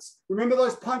 movements. Remember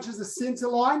those punches are center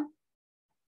line?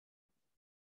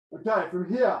 Okay, from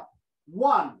here.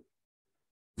 1.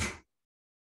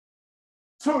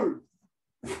 2.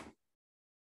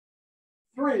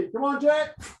 3. Come on,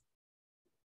 Jack.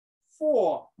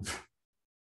 4.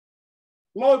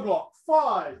 Low block.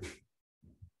 5.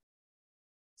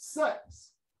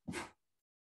 6.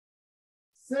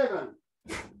 7.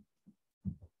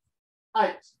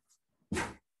 8.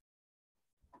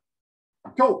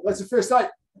 Cool, that's the first 8.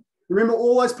 Remember,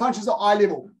 all those punches are eye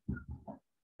level.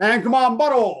 And come on,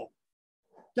 bottle.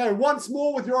 Okay, once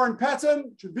more with your own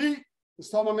pattern. To beat. This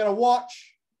time I'm going to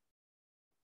watch.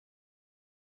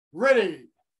 Ready.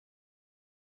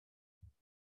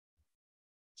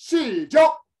 Shi,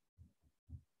 jump.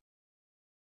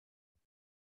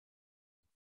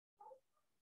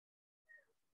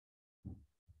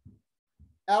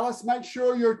 Alice, make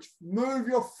sure you move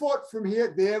your foot from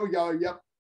here. There we go. Yep.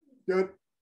 Good.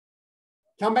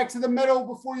 Come back to the middle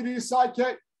before you do your side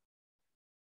kick.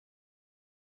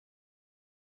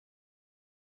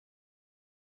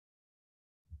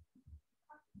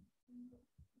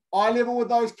 Eye level with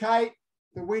those, Kate.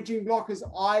 The wedging block is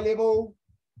eye level.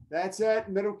 That's it.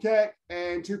 Middle kick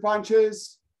and 2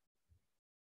 punches.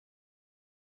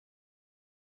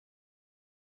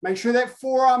 Make sure that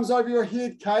forearm's over your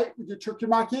head, Kate, with your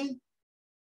chukimaki,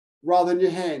 rather than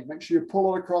your hand. Make sure you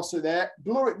pull it across so that.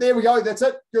 There we go. That's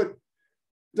it. Good.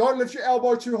 Don't lift your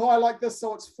elbow too high like this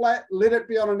so it's flat. Let it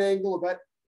be on an angle a bit.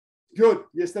 Good.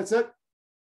 Yes, that's it.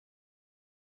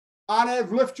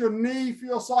 Arnav, lift your knee for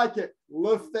your side kick.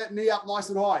 Lift that knee up nice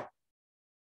and high.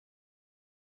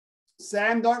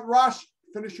 Sam, don't rush.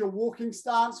 Finish your walking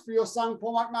stance for your sung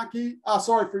pomakmaki.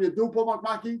 For your dual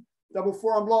pomakmaki. Double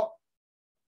forearm block.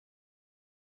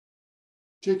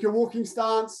 Check your walking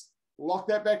stance. Lock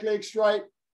that back leg straight.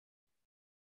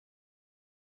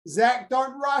 Zach,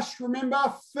 don't rush.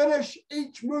 Remember, finish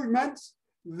each movement,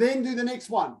 then do the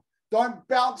next one. Don't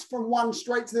bounce from one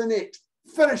straight to the next.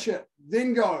 Finish it,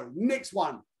 then go. Next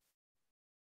one.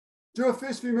 Do a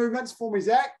first few movements for me,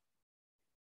 Zach.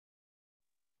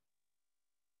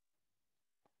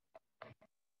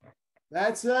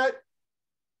 That's it.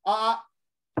 Go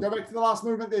back to the last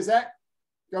movement there, Zach.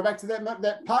 Go back to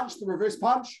that punch, the reverse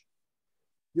punch.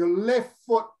 Your left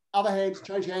foot, other hands,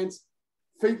 change hands.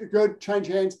 Feet are good, change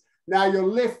hands. Now your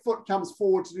left foot comes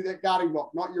forward to do that guarding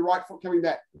block, not your right foot coming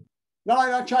back.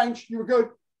 No, change. You were good.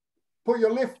 Put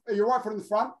your right foot in the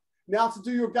front. Now to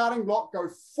do your guarding block, go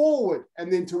forward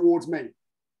and then towards me,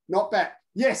 not back.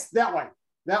 Yes, that way,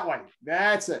 that way.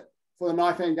 That's it for the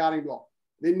knife hand guarding block.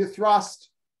 Then you thrust.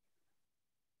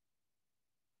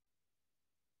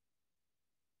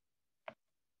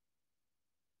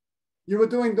 You were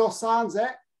doing Dosan,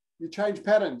 Zach. You changed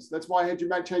patterns. That's why I had you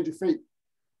change your feet.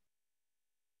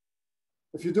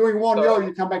 If you're doing one yo,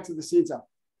 you come back to the center.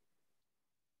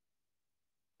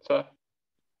 So,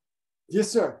 Yes,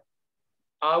 sir.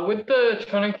 with the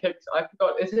turning kicks, I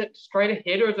forgot, is it straight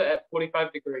ahead or is it at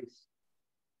 45 degrees?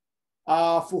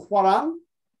 For what arm?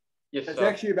 Yes, It's sir.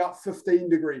 actually about 15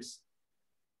 degrees.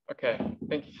 Okay,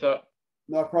 thank you, sir.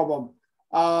 No problem.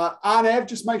 Arnav,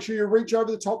 just make sure you reach over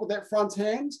the top with that front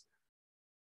hand.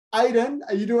 Aiden,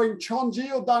 are you doing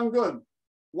Chonji or Dangun?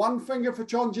 One finger for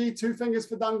Chonji, two fingers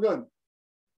for Dangun.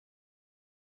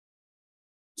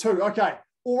 Two, okay.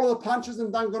 All of the punches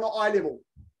in Dangun are eye level.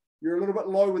 You're a little bit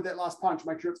low with that last punch.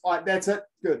 Make sure it's eye. That's it.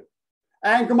 Good.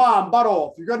 And come on, butt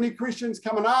off. If you've got any questions,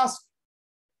 come and ask.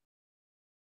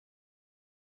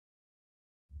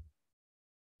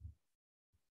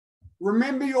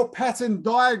 Remember your pattern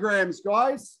diagrams,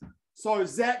 guys. So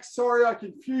Zach, sorry I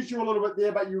confused you a little bit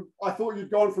there, but I thought you'd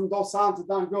gone from Dosan to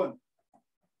Dangun.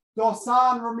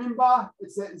 Dosan, remember,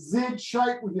 it's that Z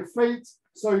shape with your feet.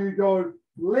 So you go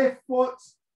left foot,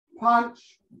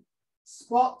 punch,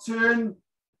 spot turn,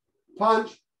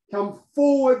 punch, come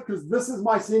forward, because this is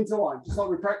my center line, just like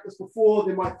we practiced before,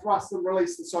 then my thrust and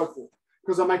release and so forth,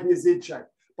 because I'm making a Z shape.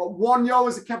 But one yo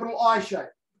is a capital I shape.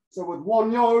 So with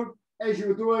one yo, as you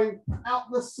were doing,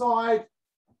 out this side,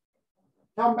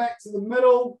 come back to the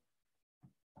middle,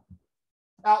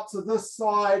 out to this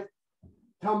side,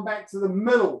 come back to the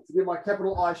middle to get my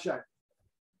capital I shape.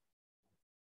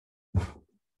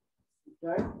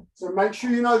 Okay, so make sure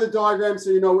you know the diagram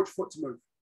so you know which foot to move.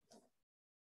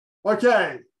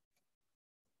 Okay,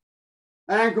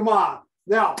 and come on.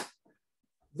 Now,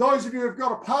 those of you who've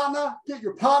got a partner, get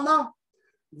your partner.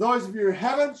 Those of you who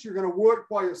haven't, you're going to work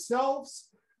by yourselves.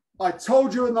 I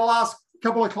told you in the last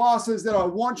couple of classes that I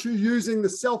want you using the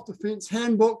self-defense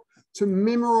handbook to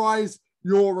memorize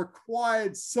your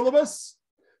required syllabus.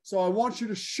 So I want you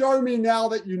to show me now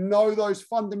that you know those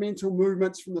fundamental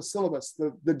movements from the syllabus,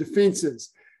 the defenses.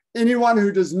 Anyone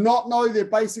who does not know their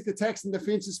basic attacks and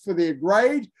defenses for their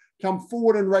grade, come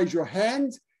forward and raise your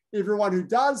hand. Everyone who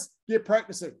does, get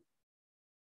practicing.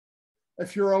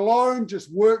 If you're alone,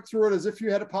 just work through it as if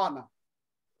you had a partner.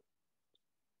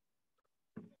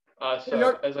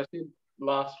 So as I said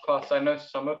last class, I know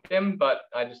some of them, but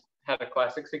I just had a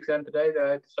classics exam today that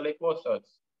I had to study for, so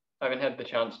I haven't had the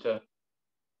chance to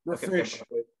refresh.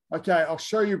 Okay, I'll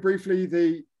show you briefly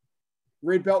the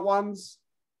red belt ones.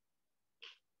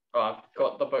 Oh, I've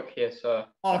got the book here, so.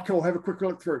 Oh, cool. Have a quick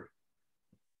look through.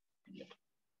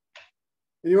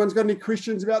 Anyone's got any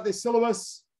questions about their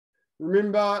syllabus?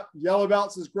 Remember, yellow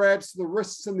belts is grabs to the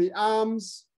wrists and the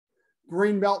arms.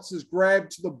 Green belts is grab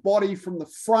to the body from the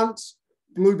front.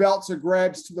 Blue belts are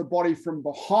grabs to the body from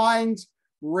behind.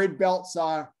 Red belts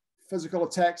are physical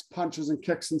attacks, punches and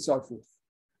kicks and so forth.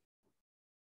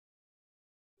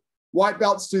 White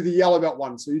belts do the yellow belt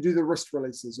one. So you do the wrist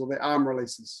releases or the arm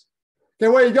releases. Okay,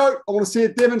 where you go? I want to see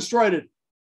it demonstrated.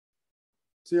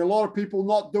 See a lot of people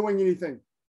not doing anything.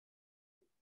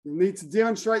 You'll need to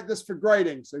demonstrate this for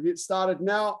grading. So get started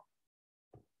now.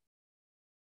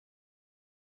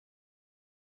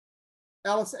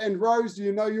 Alice and Rose, do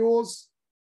you know yours?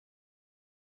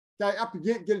 Okay, up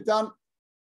again, get it done.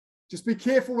 Just be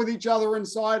careful with each other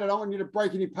inside. I don't want you to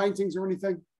break any paintings or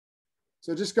anything.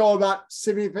 So just go about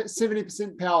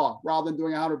 70% power rather than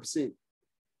doing 100%.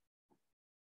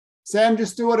 Sam,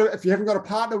 just do it. If you haven't got a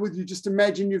partner with you, just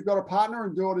imagine you've got a partner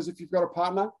and do it as if you've got a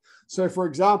partner. So for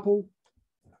example,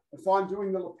 if I'm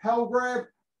doing the lapel grab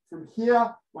from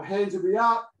here, my hands will be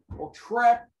up, I'll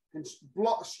trap and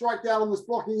strike down on this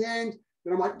blocking hand.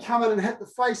 Then I might come in and hit the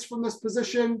face from this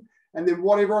position, and then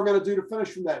whatever I'm going to do to finish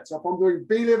from that. So if I'm doing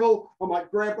B level, I might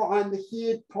grab behind the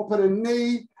head, pop it a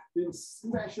knee, then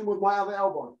smash him with my other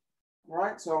elbow. All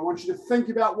right, so I want you to think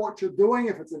about what you're doing.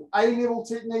 If it's an A level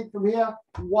technique from here,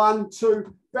 1,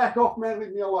 2, back off, man,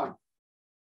 leave me alone.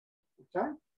 Okay,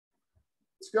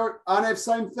 let's go. Arnav,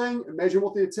 same thing. Imagine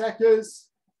what the attack is.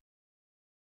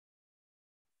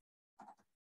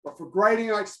 But for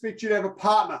grading, I expect you to have a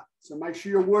partner. So make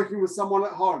sure you're working with someone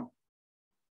at home.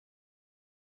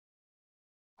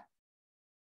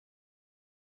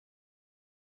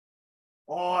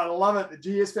 Oh, I love it.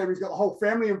 The GS family's got the whole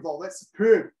family involved. That's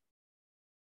superb.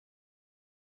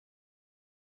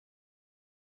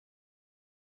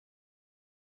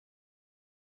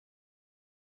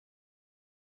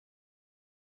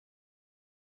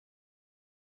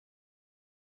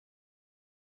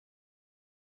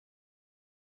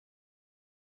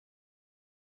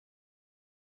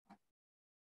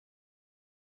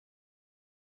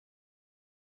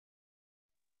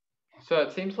 So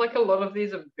it seems like a lot of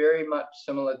these are very much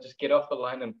similar. Just get off the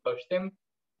line and push them.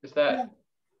 Is that?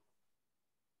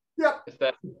 Yeah. Is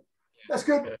that? That's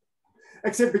good. Okay.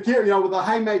 Except, you know, with a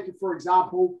haymaker, for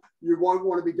example, you won't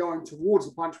want to be going towards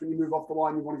the punch when you move off the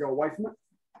line. You want to go away from it.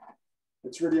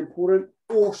 It's really important.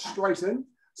 Or straight in.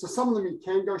 So some of them you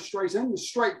can go straight in. The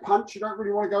straight punch, you don't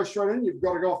really want to go straight in. You've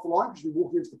got to go off the line because you're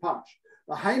walking into the punch.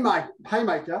 The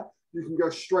haymaker, you can go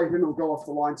straight in or go off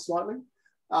the line slightly.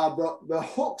 The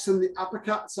hooks and the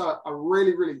uppercuts are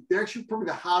really, they're actually probably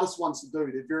the hardest ones to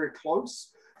do. They're very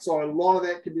close. So a lot of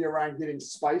that can be around getting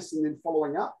space and then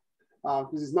following up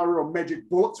because there's no real magic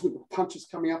bullets with the punches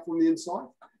coming up from the inside.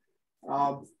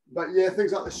 But yeah,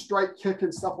 things like the straight kick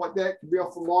and stuff like that can be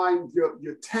off the line.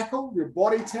 Your tackle, your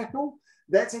body tackle,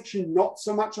 that's actually not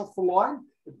so much off the line.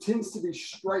 It tends to be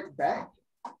straight back.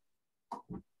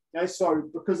 Okay, so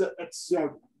because it's, you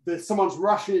know, someone's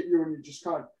rushing at you and you just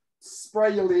kind of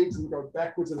spray your legs and go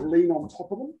backwards and lean on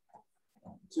top of them.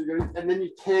 So you and then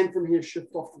you can from here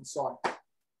shift off to the side.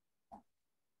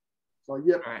 So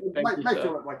yeah, right, make it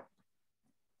that way.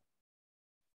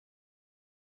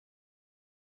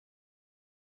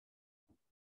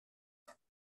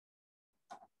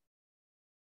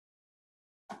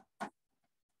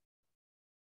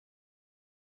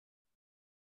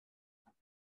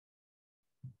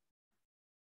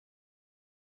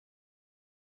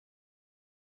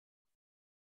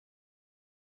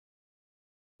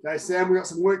 Okay, Sam, we've got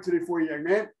some work to do for you, young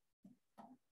man.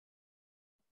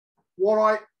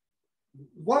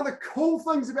 One of the cool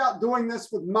things about doing this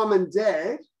with mum and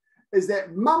dad is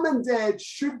that mum and dad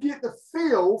should get the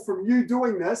feel from you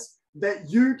doing this that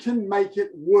you can make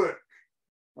it work.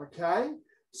 Okay?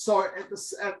 So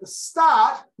at the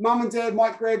start, mum and dad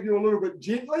might grab you a little bit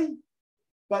gently,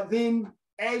 but then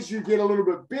as you get a little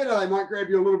bit better, they might grab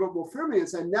you a little bit more firmly and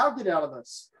say, now get out of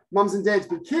this. Mums and dads,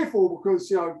 be careful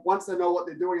because, you know, once they know what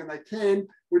they're doing and they can,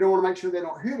 we don't want to make sure they're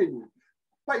not hurting you.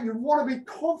 But you want to be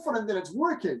confident that it's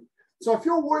working. So if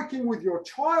you're working with your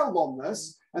child on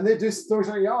this and they're just doing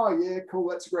something, oh yeah, cool,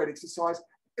 that's a great exercise,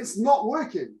 it's not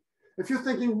working. If you're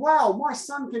thinking, wow, my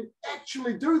son can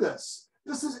actually do this,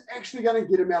 this is actually going to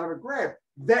get him out of a grab,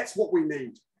 that's what we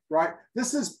need, right?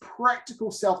 This is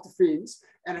practical self-defense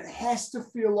and it has to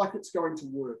feel like it's going to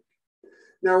work.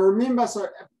 Now remember, so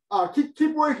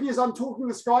keep working as I'm talking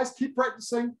to this, guys, keep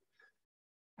practicing.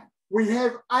 We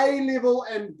have A level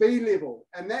and B level,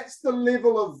 and that's the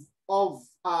level of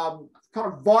kind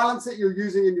of violence that you're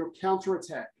using in your counter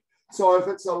attack. So if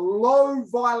it's a low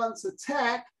violence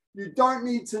attack, you don't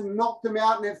need to knock them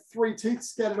out and have 3 teeth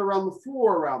scattered around the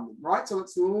floor around them, right? So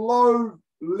it's low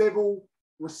level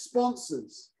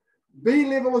responses. B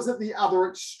level is at the other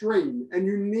extreme, and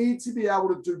you need to be able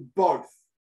to do both.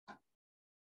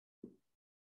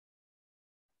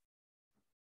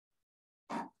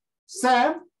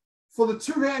 Sam, for the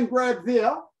 2-hand grab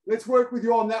there, let's work with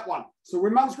you on that one. So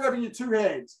when mum's grabbing your 2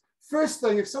 hands, first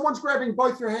thing, if someone's grabbing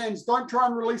both your hands, don't try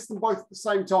and release them both at the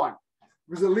same time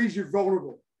because it leaves you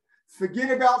vulnerable.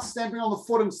 Forget about stamping on the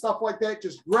foot and stuff like that.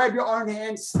 Just grab your own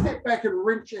hand, step back and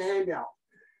wrench your hand out.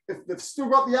 If they've still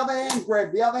got the other hand,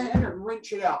 grab the other hand and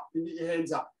wrench it out and get your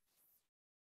hands up.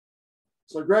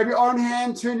 So grab your own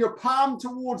hand, turn your palm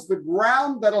towards the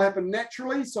ground. That'll happen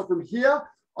naturally. So from here,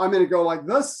 I'm going to go like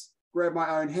this, grab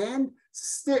my own hand,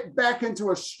 step back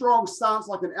into a strong stance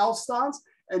like an L stance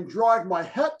and drive my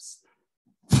hips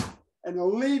and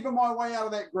lever my way out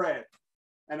of that grab.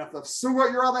 And if they've still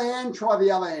got your other hand, try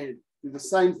the other hand. Do the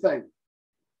same thing.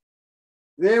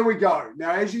 There we go.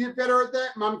 Now, as you get better at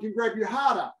that, mum can grab you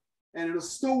harder and it'll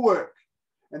still work.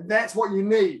 And that's what you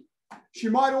need. She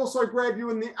might also grab you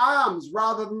in the arms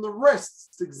rather than the wrists.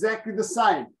 It's exactly the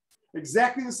same.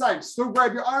 Exactly the same. Still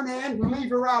grab your own hand,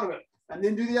 lever out of it, and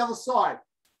then do the other side.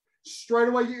 Straight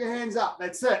away, get your hands up.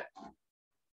 That's it.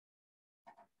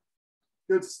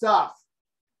 Good stuff.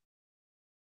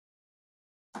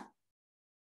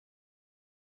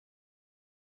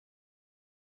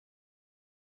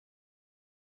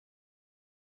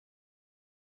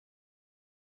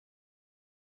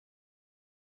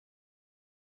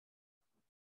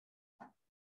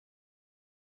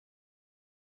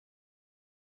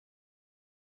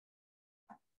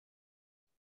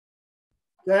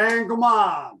 Then come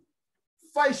on.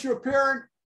 Face your parent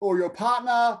or your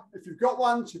partner, if you've got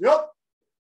one, yep,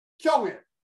 kill it,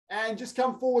 and just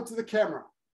come forward to the camera.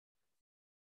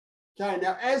 Okay,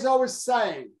 now as I was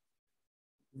saying,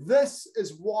 this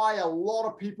is why a lot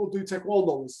of people do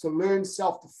taekwondo, is to learn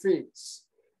self-defense.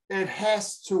 It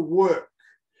has to work,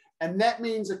 and that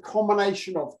means a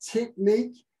combination of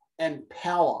technique and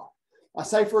power. I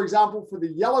say, for example, for the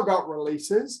yellow belt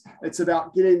releases, it's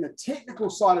about getting the technical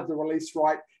side of the release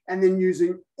right and then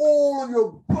using all of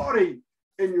your body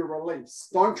in your release.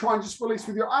 Don't try and just release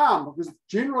with your arm, because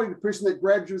generally the person that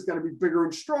grabs you is going to be bigger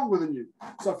and stronger than you.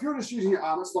 So if you're just using your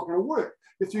arm, it's not going to work.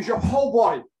 You have to use your whole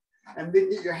body and then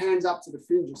get your hands up to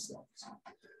defend yourself.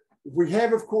 We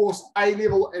have, of course, A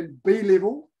level and B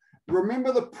level.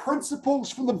 Remember the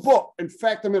principles from the book. In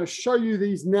fact, I'm going to show you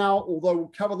these now, although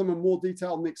we'll cover them in more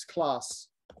detail next class.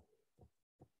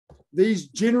 These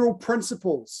general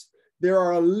principles. There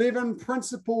are 11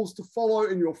 principles to follow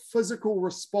in your physical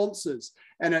responses,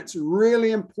 and it's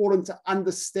really important to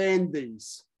understand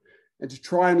these and to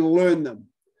try and learn them.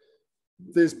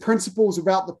 There's principles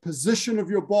about the position of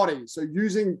your body. So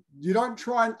you don't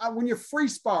try and, when you're free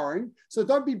sparring, so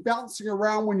don't be bouncing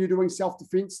around when you're doing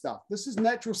self-defense stuff. This is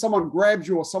natural. Someone grabs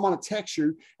you or someone attacks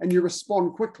you and you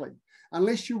respond quickly.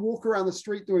 Unless you walk around the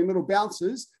street doing little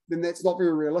bounces, then that's not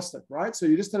very realistic, right? So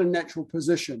you're just in a natural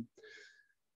position.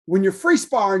 When you're free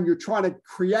sparring, you're trying to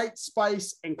create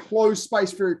space and close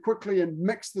space very quickly and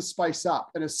mix the space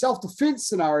up. In a self-defense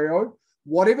scenario,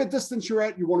 whatever distance you're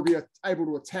at, you want to be able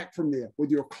to attack from there,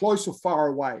 whether you're close or far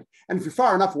away. And if you're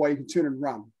far enough away, you can turn and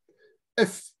run.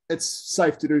 If it's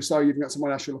safe to do so, you've got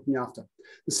someone else you're looking after.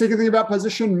 The second thing about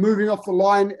position, moving off the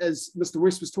line, as Mr.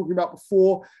 West was talking about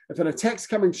before, if an attack's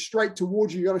coming straight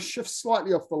towards you, you've got to shift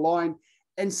slightly off the line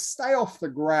and stay off the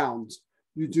ground.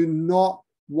 You do not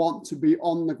want to be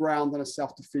on the ground in a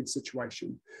self-defense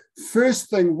situation. First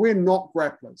thing, we're not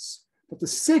grapplers. But the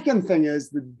second thing is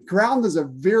the ground is a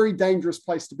very dangerous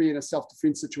place to be in a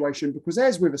self-defense situation, because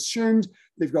as we've assumed,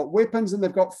 they've got weapons and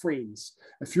they've got friends.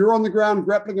 If you're on the ground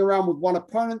grappling around with one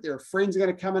opponent, their friends are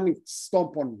going to come in and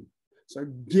stomp on you. So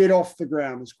get off the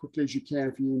ground as quickly as you can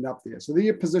if you end up there. So they're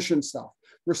your position stuff.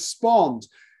 Respond.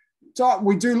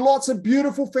 We do lots of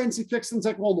beautiful fancy kicks in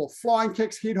taekwondo, flying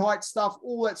kicks, head height stuff,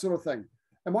 all that sort of thing.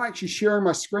 Am I actually sharing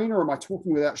my screen or am I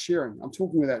talking without sharing? I'm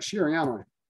talking without sharing, aren't I?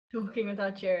 Talking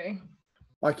without sharing.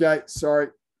 Okay, sorry.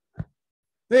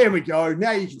 There we go.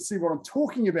 Now you can see what I'm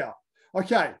talking about.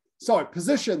 Okay, so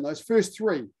position, those first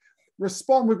three.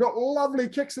 Respond. We've got lovely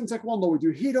kicks in taekwondo. We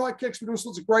do head height kicks. We do all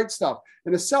sorts of great stuff.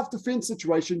 In a self-defense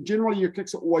situation, generally your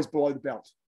kicks are always below the belt.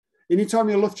 Anytime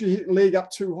you lift your leg up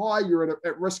too high, you're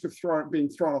at risk of being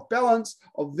thrown off balance,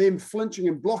 of them flinching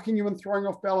and blocking you and throwing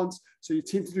off balance. So you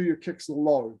tend to do your kicks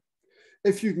low.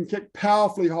 If you can kick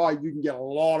powerfully high, you can get a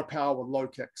lot of power with low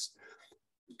kicks.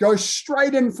 Go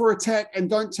straight in for attack and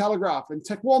don't telegraph. In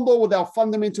taekwondo, with our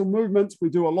fundamental movements, we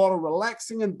do a lot of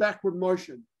relaxing and backward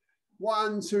motion.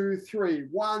 1, 2, 3,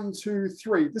 1, 2,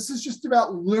 3. This is just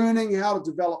about learning how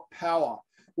to develop power.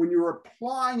 When you're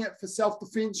applying it for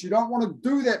self-defense, you don't want to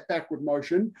do that backward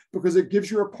motion because it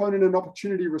gives your opponent an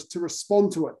opportunity to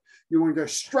respond to it. You want to go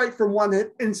straight from one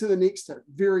hit into the next hit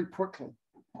very quickly.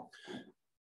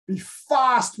 Be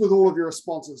fast with all of your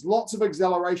responses, lots of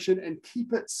acceleration, and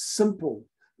keep it simple,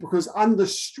 because under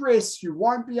stress, you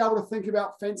won't be able to think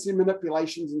about fancy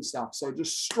manipulations and stuff. So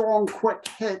just strong, quick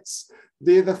hits,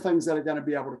 they're the things that are going to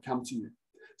be able to come to you.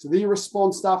 So then you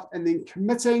respond stuff, and then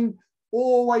committing.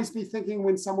 Always be thinking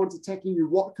when someone's attacking you,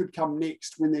 what could come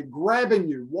next? When they're grabbing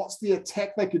you, what's the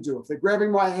attack they could do? If they're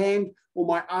grabbing my hand or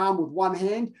my arm with one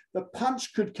hand, the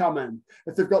punch could come in.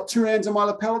 If they've got two hands on my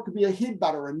lapel, it could be a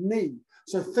headbutt or a knee.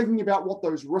 So thinking about what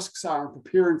those risks are and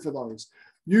preparing for those.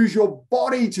 Use your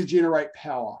body to generate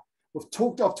power. I've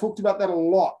talked about that a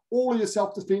lot. All of your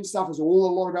self-defense stuff is all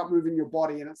a lot about moving your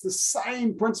body. And it's the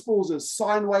same principles as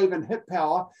sine wave and hip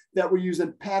power that we use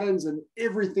in patterns and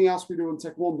everything else we do in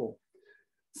taekwondo.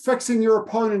 Fixing your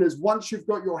opponent is once you've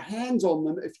got your hands on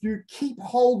them, if you keep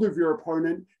hold of your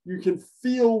opponent, you can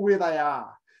feel where they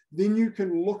are. Then you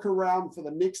can look around for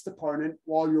the next opponent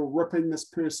while you're ripping this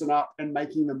person up and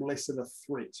making them less of a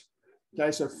threat. Okay,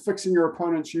 so fixing your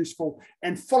opponent's useful,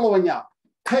 and following up.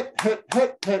 Hit, hit,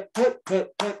 hit, hit, hit,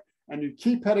 hit, hit, and you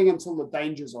keep hitting until the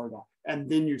danger's over, and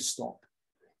then you stop.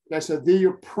 Okay, so they're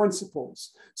your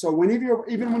principles. So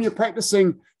even when you're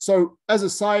practicing, so as I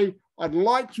say, I'd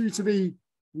like you to be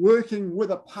working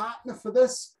with a partner for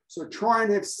this. So try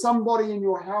and have somebody in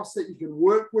your house that you can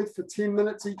work with for 10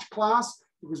 minutes each class,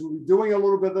 because we'll be doing a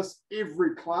little bit of this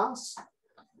every class.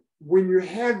 When you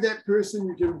have that person,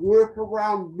 you can work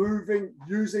around moving,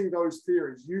 using those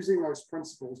theories, using those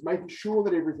principles, making sure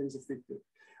that everything's effective.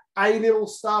 A-level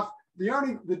stuff,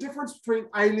 the difference between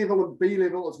A-level and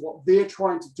B-level is what they're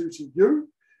trying to do to you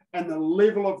and the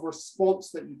level of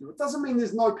response that you do. It doesn't mean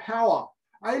there's no power.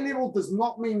 A-level does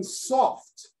not mean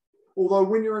soft. Although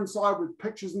when you're inside with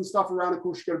pictures and stuff around, of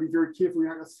course, you've got to be very careful. You're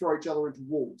not going to throw each other into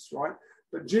walls, right?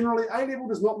 But generally, A-level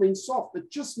does not mean soft.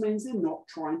 It just means they're not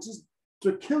trying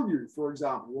to kill you, for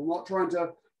example, or not trying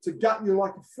to gut you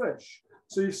like a fish.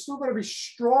 So you've still got to be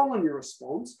strong in your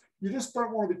response. You just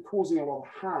don't want to be causing a lot of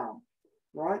harm.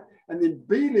 right? And then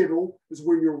B level is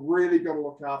when you're really got to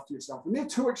look after yourself. And they're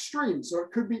two extremes, so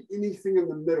it could be anything in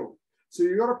the middle. So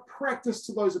you've got to practice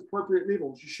to those appropriate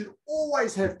levels. You should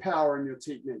always have power in your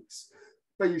techniques,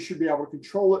 but you should be able to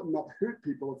control it and not hurt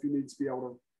people if you need to be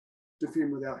able to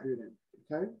defend without hurting,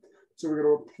 okay? So we're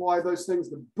going to apply those things.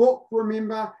 The book,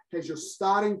 remember, has your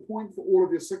starting point for all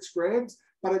of your 6 grabs,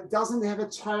 but it doesn't have a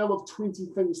tail of 20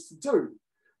 things to do,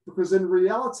 because in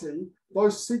reality,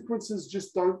 those sequences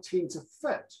just don't tend to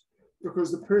fit,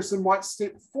 because the person might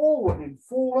step forward and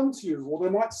fall into you, or they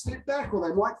might step back, or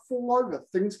they might fall over.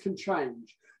 Things can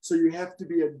change. So you have to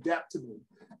be adaptable.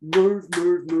 Move,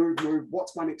 move, move, move.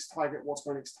 What's my next target? What's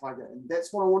my next target? And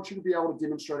that's what I want you to be able to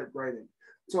demonstrate at grading.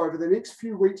 So over the next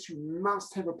few weeks, you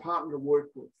must have a partner to work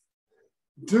with.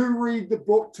 Do read the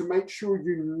book to make sure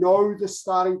you know the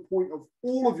starting point of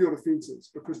all of your defenses,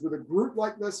 because with a group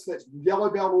like this, that's yellow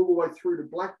belt all the way through to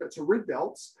black belt to red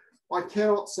belts, I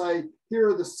cannot say, here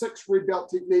are the 6 red belt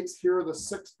techniques, here are the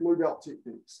 6 blue belt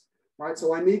techniques, right?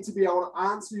 So I need to be able to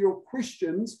answer your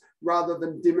questions rather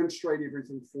than demonstrate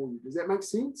everything for you. Does that make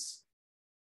sense?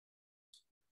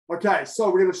 Okay, so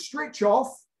we're going to stretch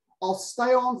off. I'll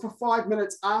stay on for 5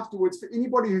 minutes afterwards. For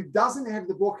anybody who doesn't have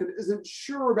the book and isn't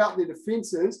sure about their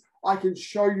defenses, I can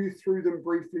show you through them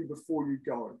briefly before you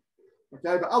go.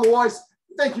 Okay, but otherwise,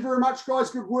 thank you very much,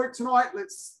 guys. Good work tonight.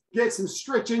 Let's get some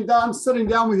stretching done, sitting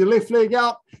down with your left leg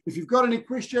out. If you've got any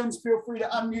questions, feel free to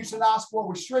unmute and ask while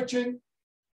we're stretching.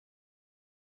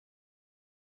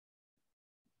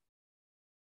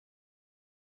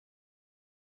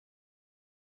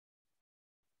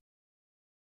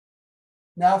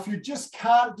 Now, if you just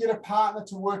can't get a partner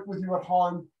to work with you at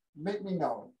home, let me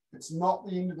know. It's not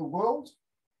the end of the world.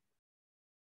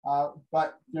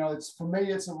 But you know, for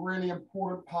me, it's a really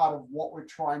important part of what we're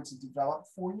trying to develop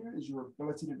for you is your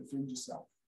ability to defend yourself.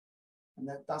 And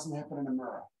that doesn't happen in a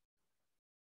mirror.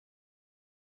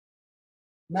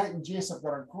 Nate and Jess have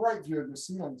got a great view of the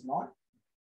ceiling tonight.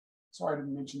 Sorry, I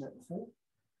didn't mention that before.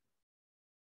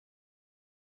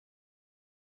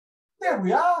 There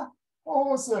we are.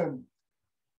 Awesome.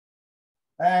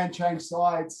 And change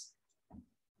sides.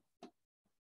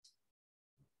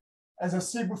 As I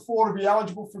said before, to be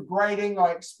eligible for grading, I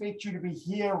expect you to be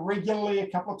here regularly a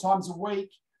couple of times a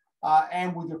week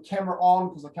and with your camera on,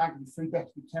 because I can't give you feedback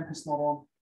if your camera's not on.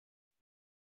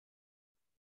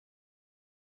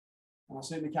 And I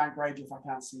certainly can't grade you if I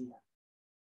can't see you.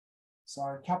 So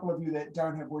a couple of you that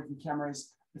don't have working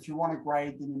cameras, if you want to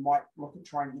grade, then you might look at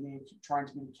trying to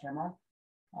get a camera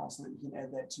so that you can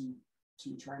add that to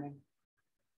your training.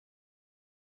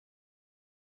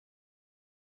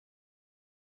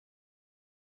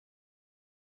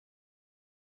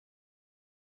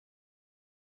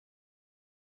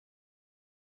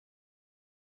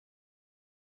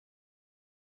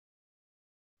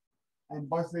 And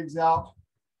both legs out,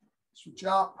 switch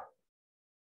up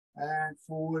and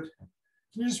forward.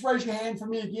 Can you just raise your hand for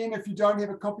me again if you don't have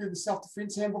a copy of the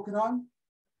self-defense handbook at home?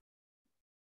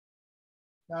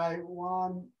 Okay,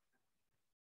 1.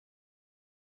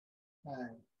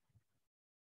 Okay.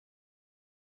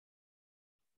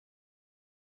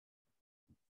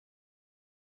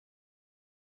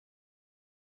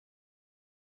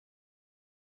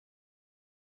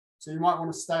 So you might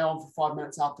want to stay on for 5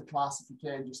 minutes after class if you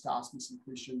can, just to ask me some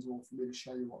questions or for me to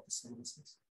show you what the syllabus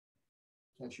is,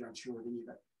 in case you're unsure of any of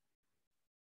it.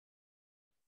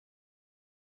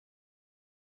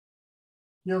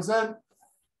 Heels in.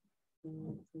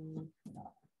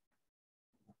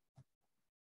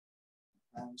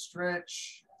 And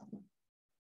stretch.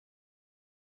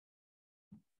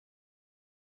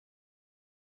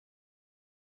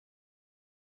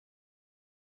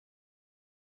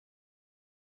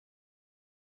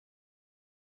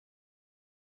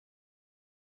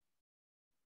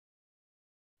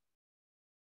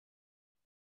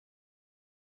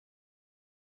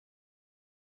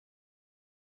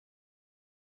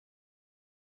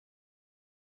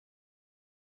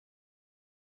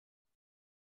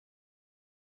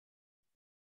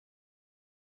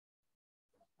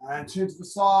 And turn to the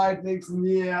side, legs in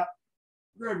the air.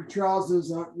 Grab your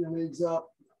trousers up, your legs up.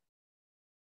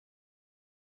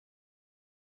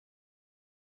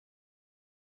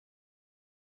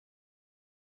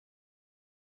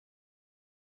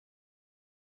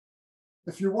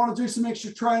 If you want to do some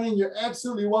extra training, you're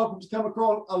absolutely welcome to come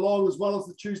along, as well as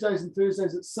the Tuesdays and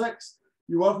Thursdays at 6.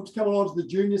 You're welcome to come along to the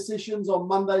junior sessions on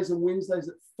Mondays and Wednesdays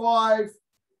at 5,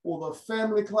 or the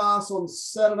family class on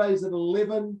Saturdays at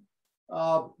 11.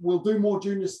 We'll do more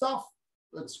junior stuff.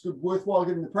 It's good, worthwhile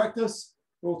getting the practice.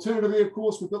 Alternatively, of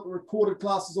course, we've got the recorded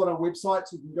classes on our website,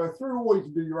 so you can go through, or you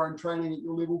can do your own training at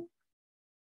your level.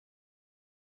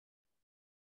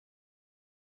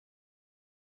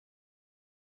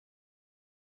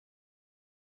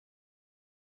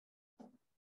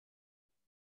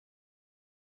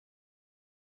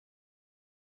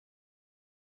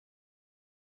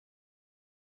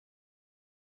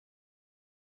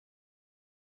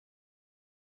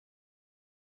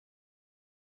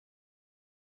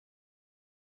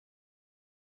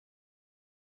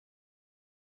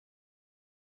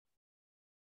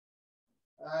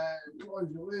 And close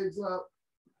your legs up.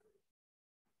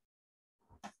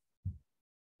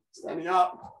 Standing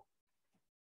up.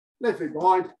 Left leg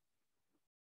behind.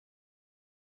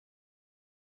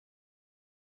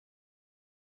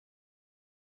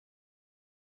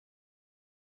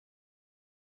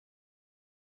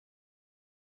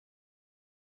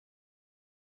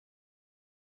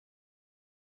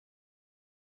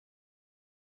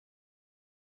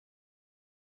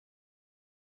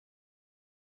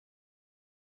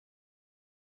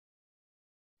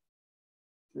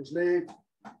 Next leg.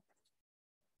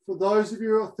 For those of you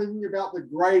who are thinking about the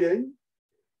grading,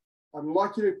 I'd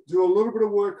like you to do a little bit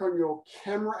of work on your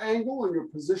camera angle and your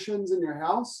positions in your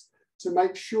house to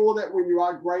make sure that when you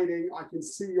are grading, I can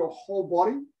see your whole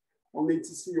body. I'll need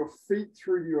to see your feet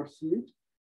through to your head.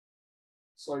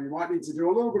 So you might need to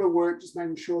do a little bit of work, just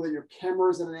making sure that your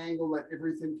camera is at an angle that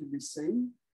everything can be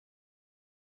seen.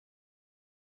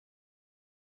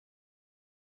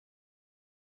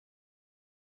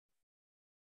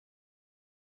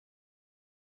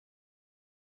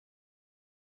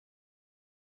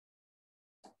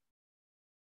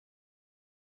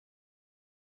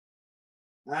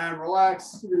 And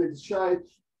relax, give your legs a shake.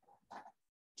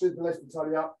 Turn the left and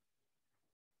tidy up.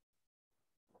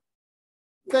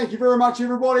 Thank you very much,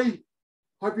 everybody.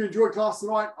 Hope you enjoyed class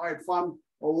tonight. I had fun.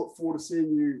 I'll look forward to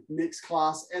seeing you next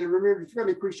class. And remember, if you've got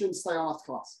any questions, stay on after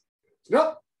class.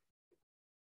 Yep.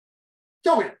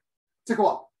 Come here. Take a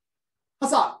while.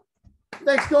 Huzzah.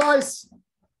 Thanks, guys.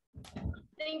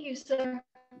 Thank you, sir.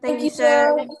 Thank you,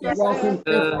 sir. You're welcome.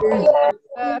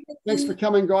 Thanks for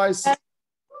coming, guys.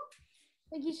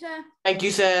 Thank you, sir. Thank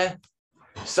you, sir.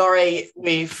 Sorry,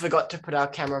 we forgot to put our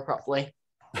camera properly.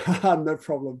 No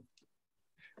problem.